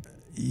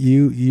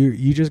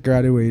 you just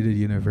graduated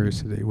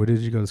university. What did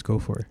you go to school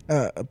for?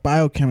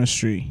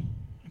 Biochemistry.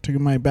 I took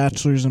my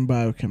bachelor's in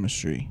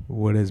biochemistry.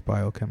 What is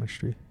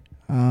biochemistry?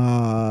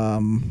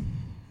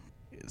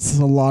 it's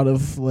a lot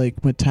of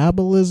like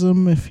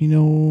metabolism, if you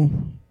know.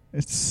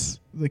 It's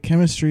the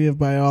chemistry of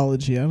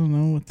biology. I don't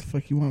know what the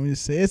fuck you want me to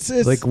say. It's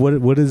like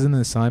what is an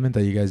assignment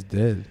that you guys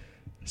did?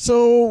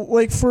 So,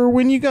 like, for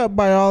when you got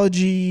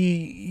biology,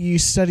 you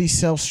study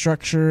cell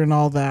structure and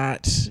all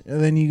that. And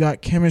then you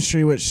got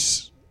chemistry,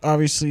 which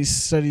obviously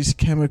studies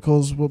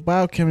chemicals. What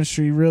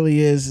biochemistry really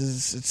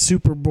is it's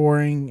super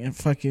boring and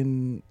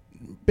fucking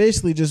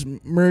basically just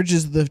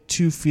merges the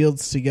two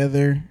fields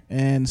together.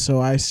 And so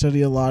I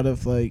study a lot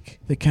of, like,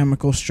 the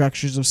chemical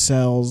structures of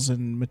cells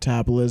and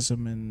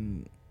metabolism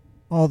and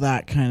all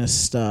that kind of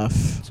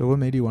stuff. So what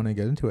made you want to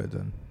get into it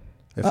then,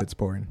 if it's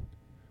boring?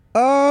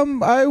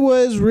 I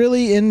was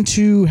really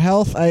into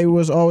health. I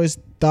was always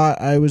thought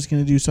I was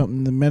going to do something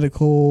in the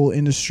medical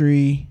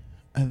industry.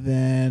 And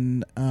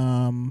then,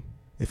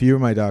 if you were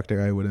my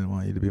doctor, I wouldn't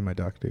want you to be my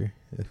doctor.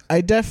 I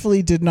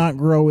definitely did not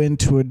grow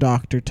into a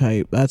doctor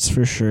type. That's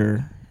for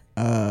sure.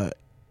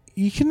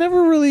 You can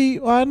never really,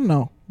 I don't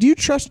know. Do you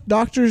trust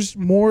doctors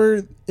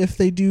more if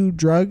they do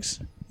drugs?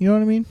 You know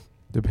what I mean?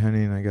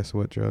 Depending, I guess,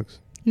 what drugs.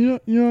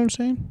 You know what I'm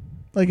saying?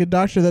 Like a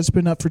doctor that's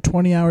been up for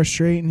 20 hours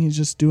straight and he's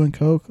just doing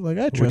coke. Like,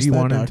 I trust that doctor. Would you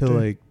want him to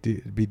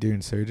like be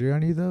doing surgery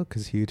on you though?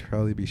 Because he'd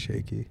probably be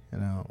shaky,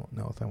 and I don't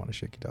know if I want a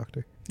shaky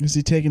doctor. Is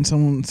he taking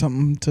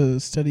something to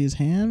study his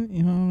hand?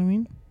 You know what I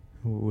mean?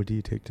 What do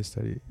you take to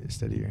study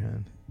your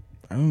hand?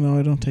 I don't know.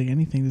 I don't take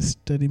anything to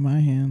study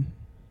my hand.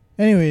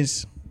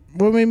 Anyways,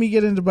 what made me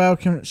get into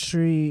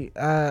biochemistry?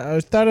 I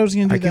thought I was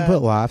going to do that. I can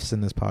put laughs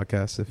in this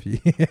podcast if you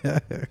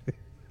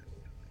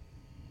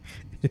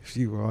if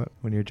you want,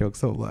 when your joke's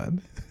so loud.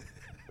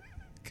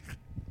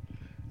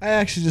 I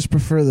actually just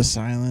prefer the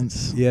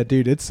silence. Yeah,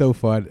 dude, it's so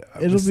fun.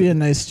 It'll be a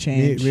nice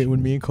change.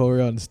 When me and Cole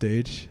were on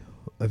stage,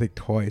 I think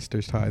twice,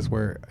 there's times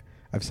where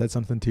I've said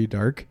something too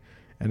dark,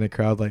 and the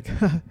crowd like,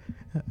 huh.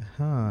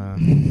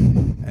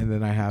 And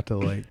then I have to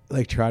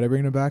like try to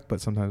bring it back,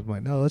 but sometimes I'm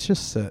like, no, let's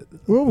just sit.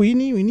 Well, we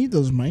need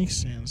those mic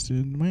stands,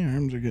 dude. My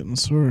arms are getting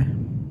sore.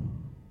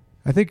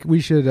 I think we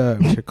should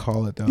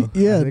call it though.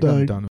 Yeah, I think Doug.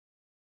 I'm done.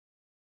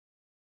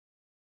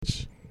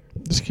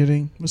 Just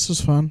kidding. This was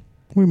fun.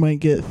 We might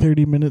get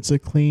 30 minutes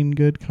of clean,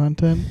 good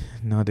content.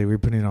 No, dude, we're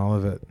putting all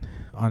of it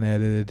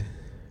unedited.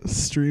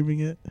 Streaming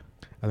it.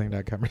 I think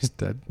that camera's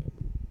dead.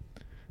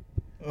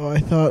 Oh, I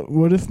thought,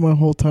 what if my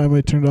whole time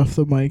I turned off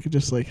the mic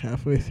just like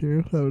halfway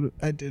through?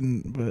 I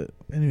didn't, but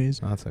anyways.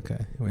 Oh, that's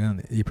okay.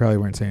 You probably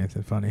weren't saying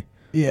anything funny.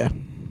 Yeah.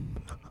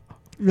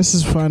 This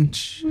is fun.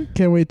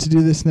 Can't wait to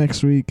do this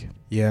next week.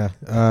 Yeah,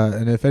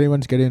 and if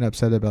anyone's getting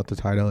upset about the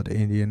title of the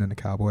Indian and the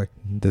Cowboy,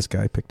 this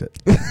guy picked it.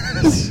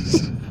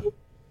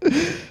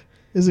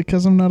 Is it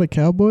because I'm not a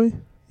cowboy?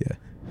 Yeah.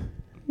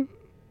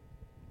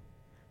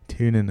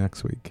 Tune in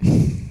next week.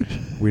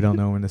 We don't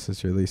know when this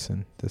is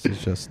releasing. This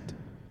is just...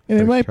 And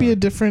it might be a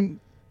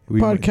different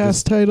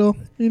podcast title.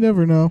 You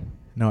never know.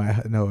 No,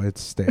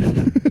 it's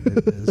staying.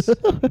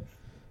 It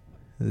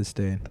is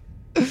staying.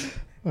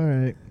 All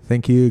right.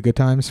 Thank you, Good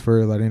Times,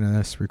 for letting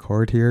us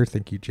record here.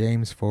 Thank you,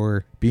 James,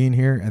 for being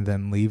here and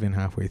then leaving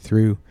halfway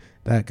through.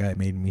 That guy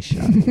made me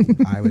shy.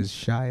 I was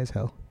shy as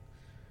hell.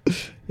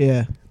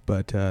 Yeah.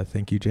 But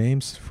thank you,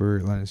 James, for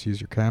letting us use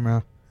your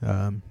camera,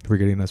 for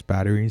getting us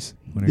batteries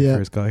when we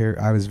first got here.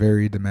 I was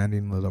very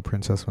demanding Little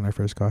Princess when I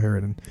first got here.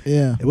 And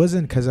it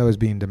wasn't because I was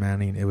being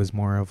demanding. It was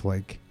more of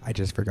like, I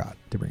just forgot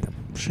to bring them.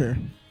 Sure.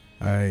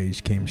 I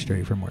just came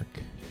straight from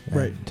work.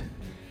 Right.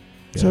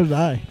 Yeah. So did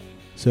I.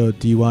 So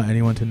do you want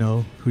anyone to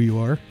know who you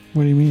are?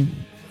 What do you mean?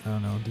 I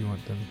don't know. Do you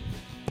want them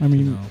to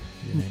know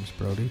your name's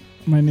Brody?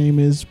 My name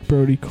is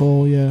Brody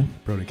Cole, yeah.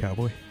 Brody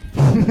Cowboy?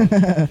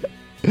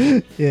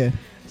 Yeah.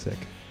 Sick.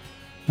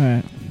 All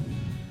right.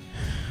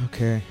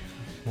 Okay.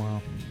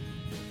 Wow.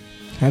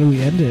 How do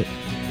we end it?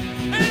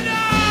 And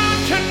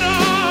I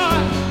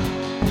cannot,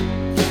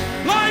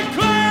 like,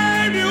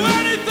 claim you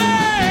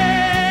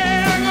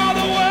anything. All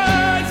the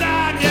words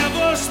I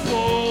never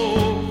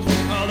spoke,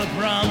 all the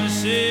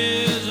promises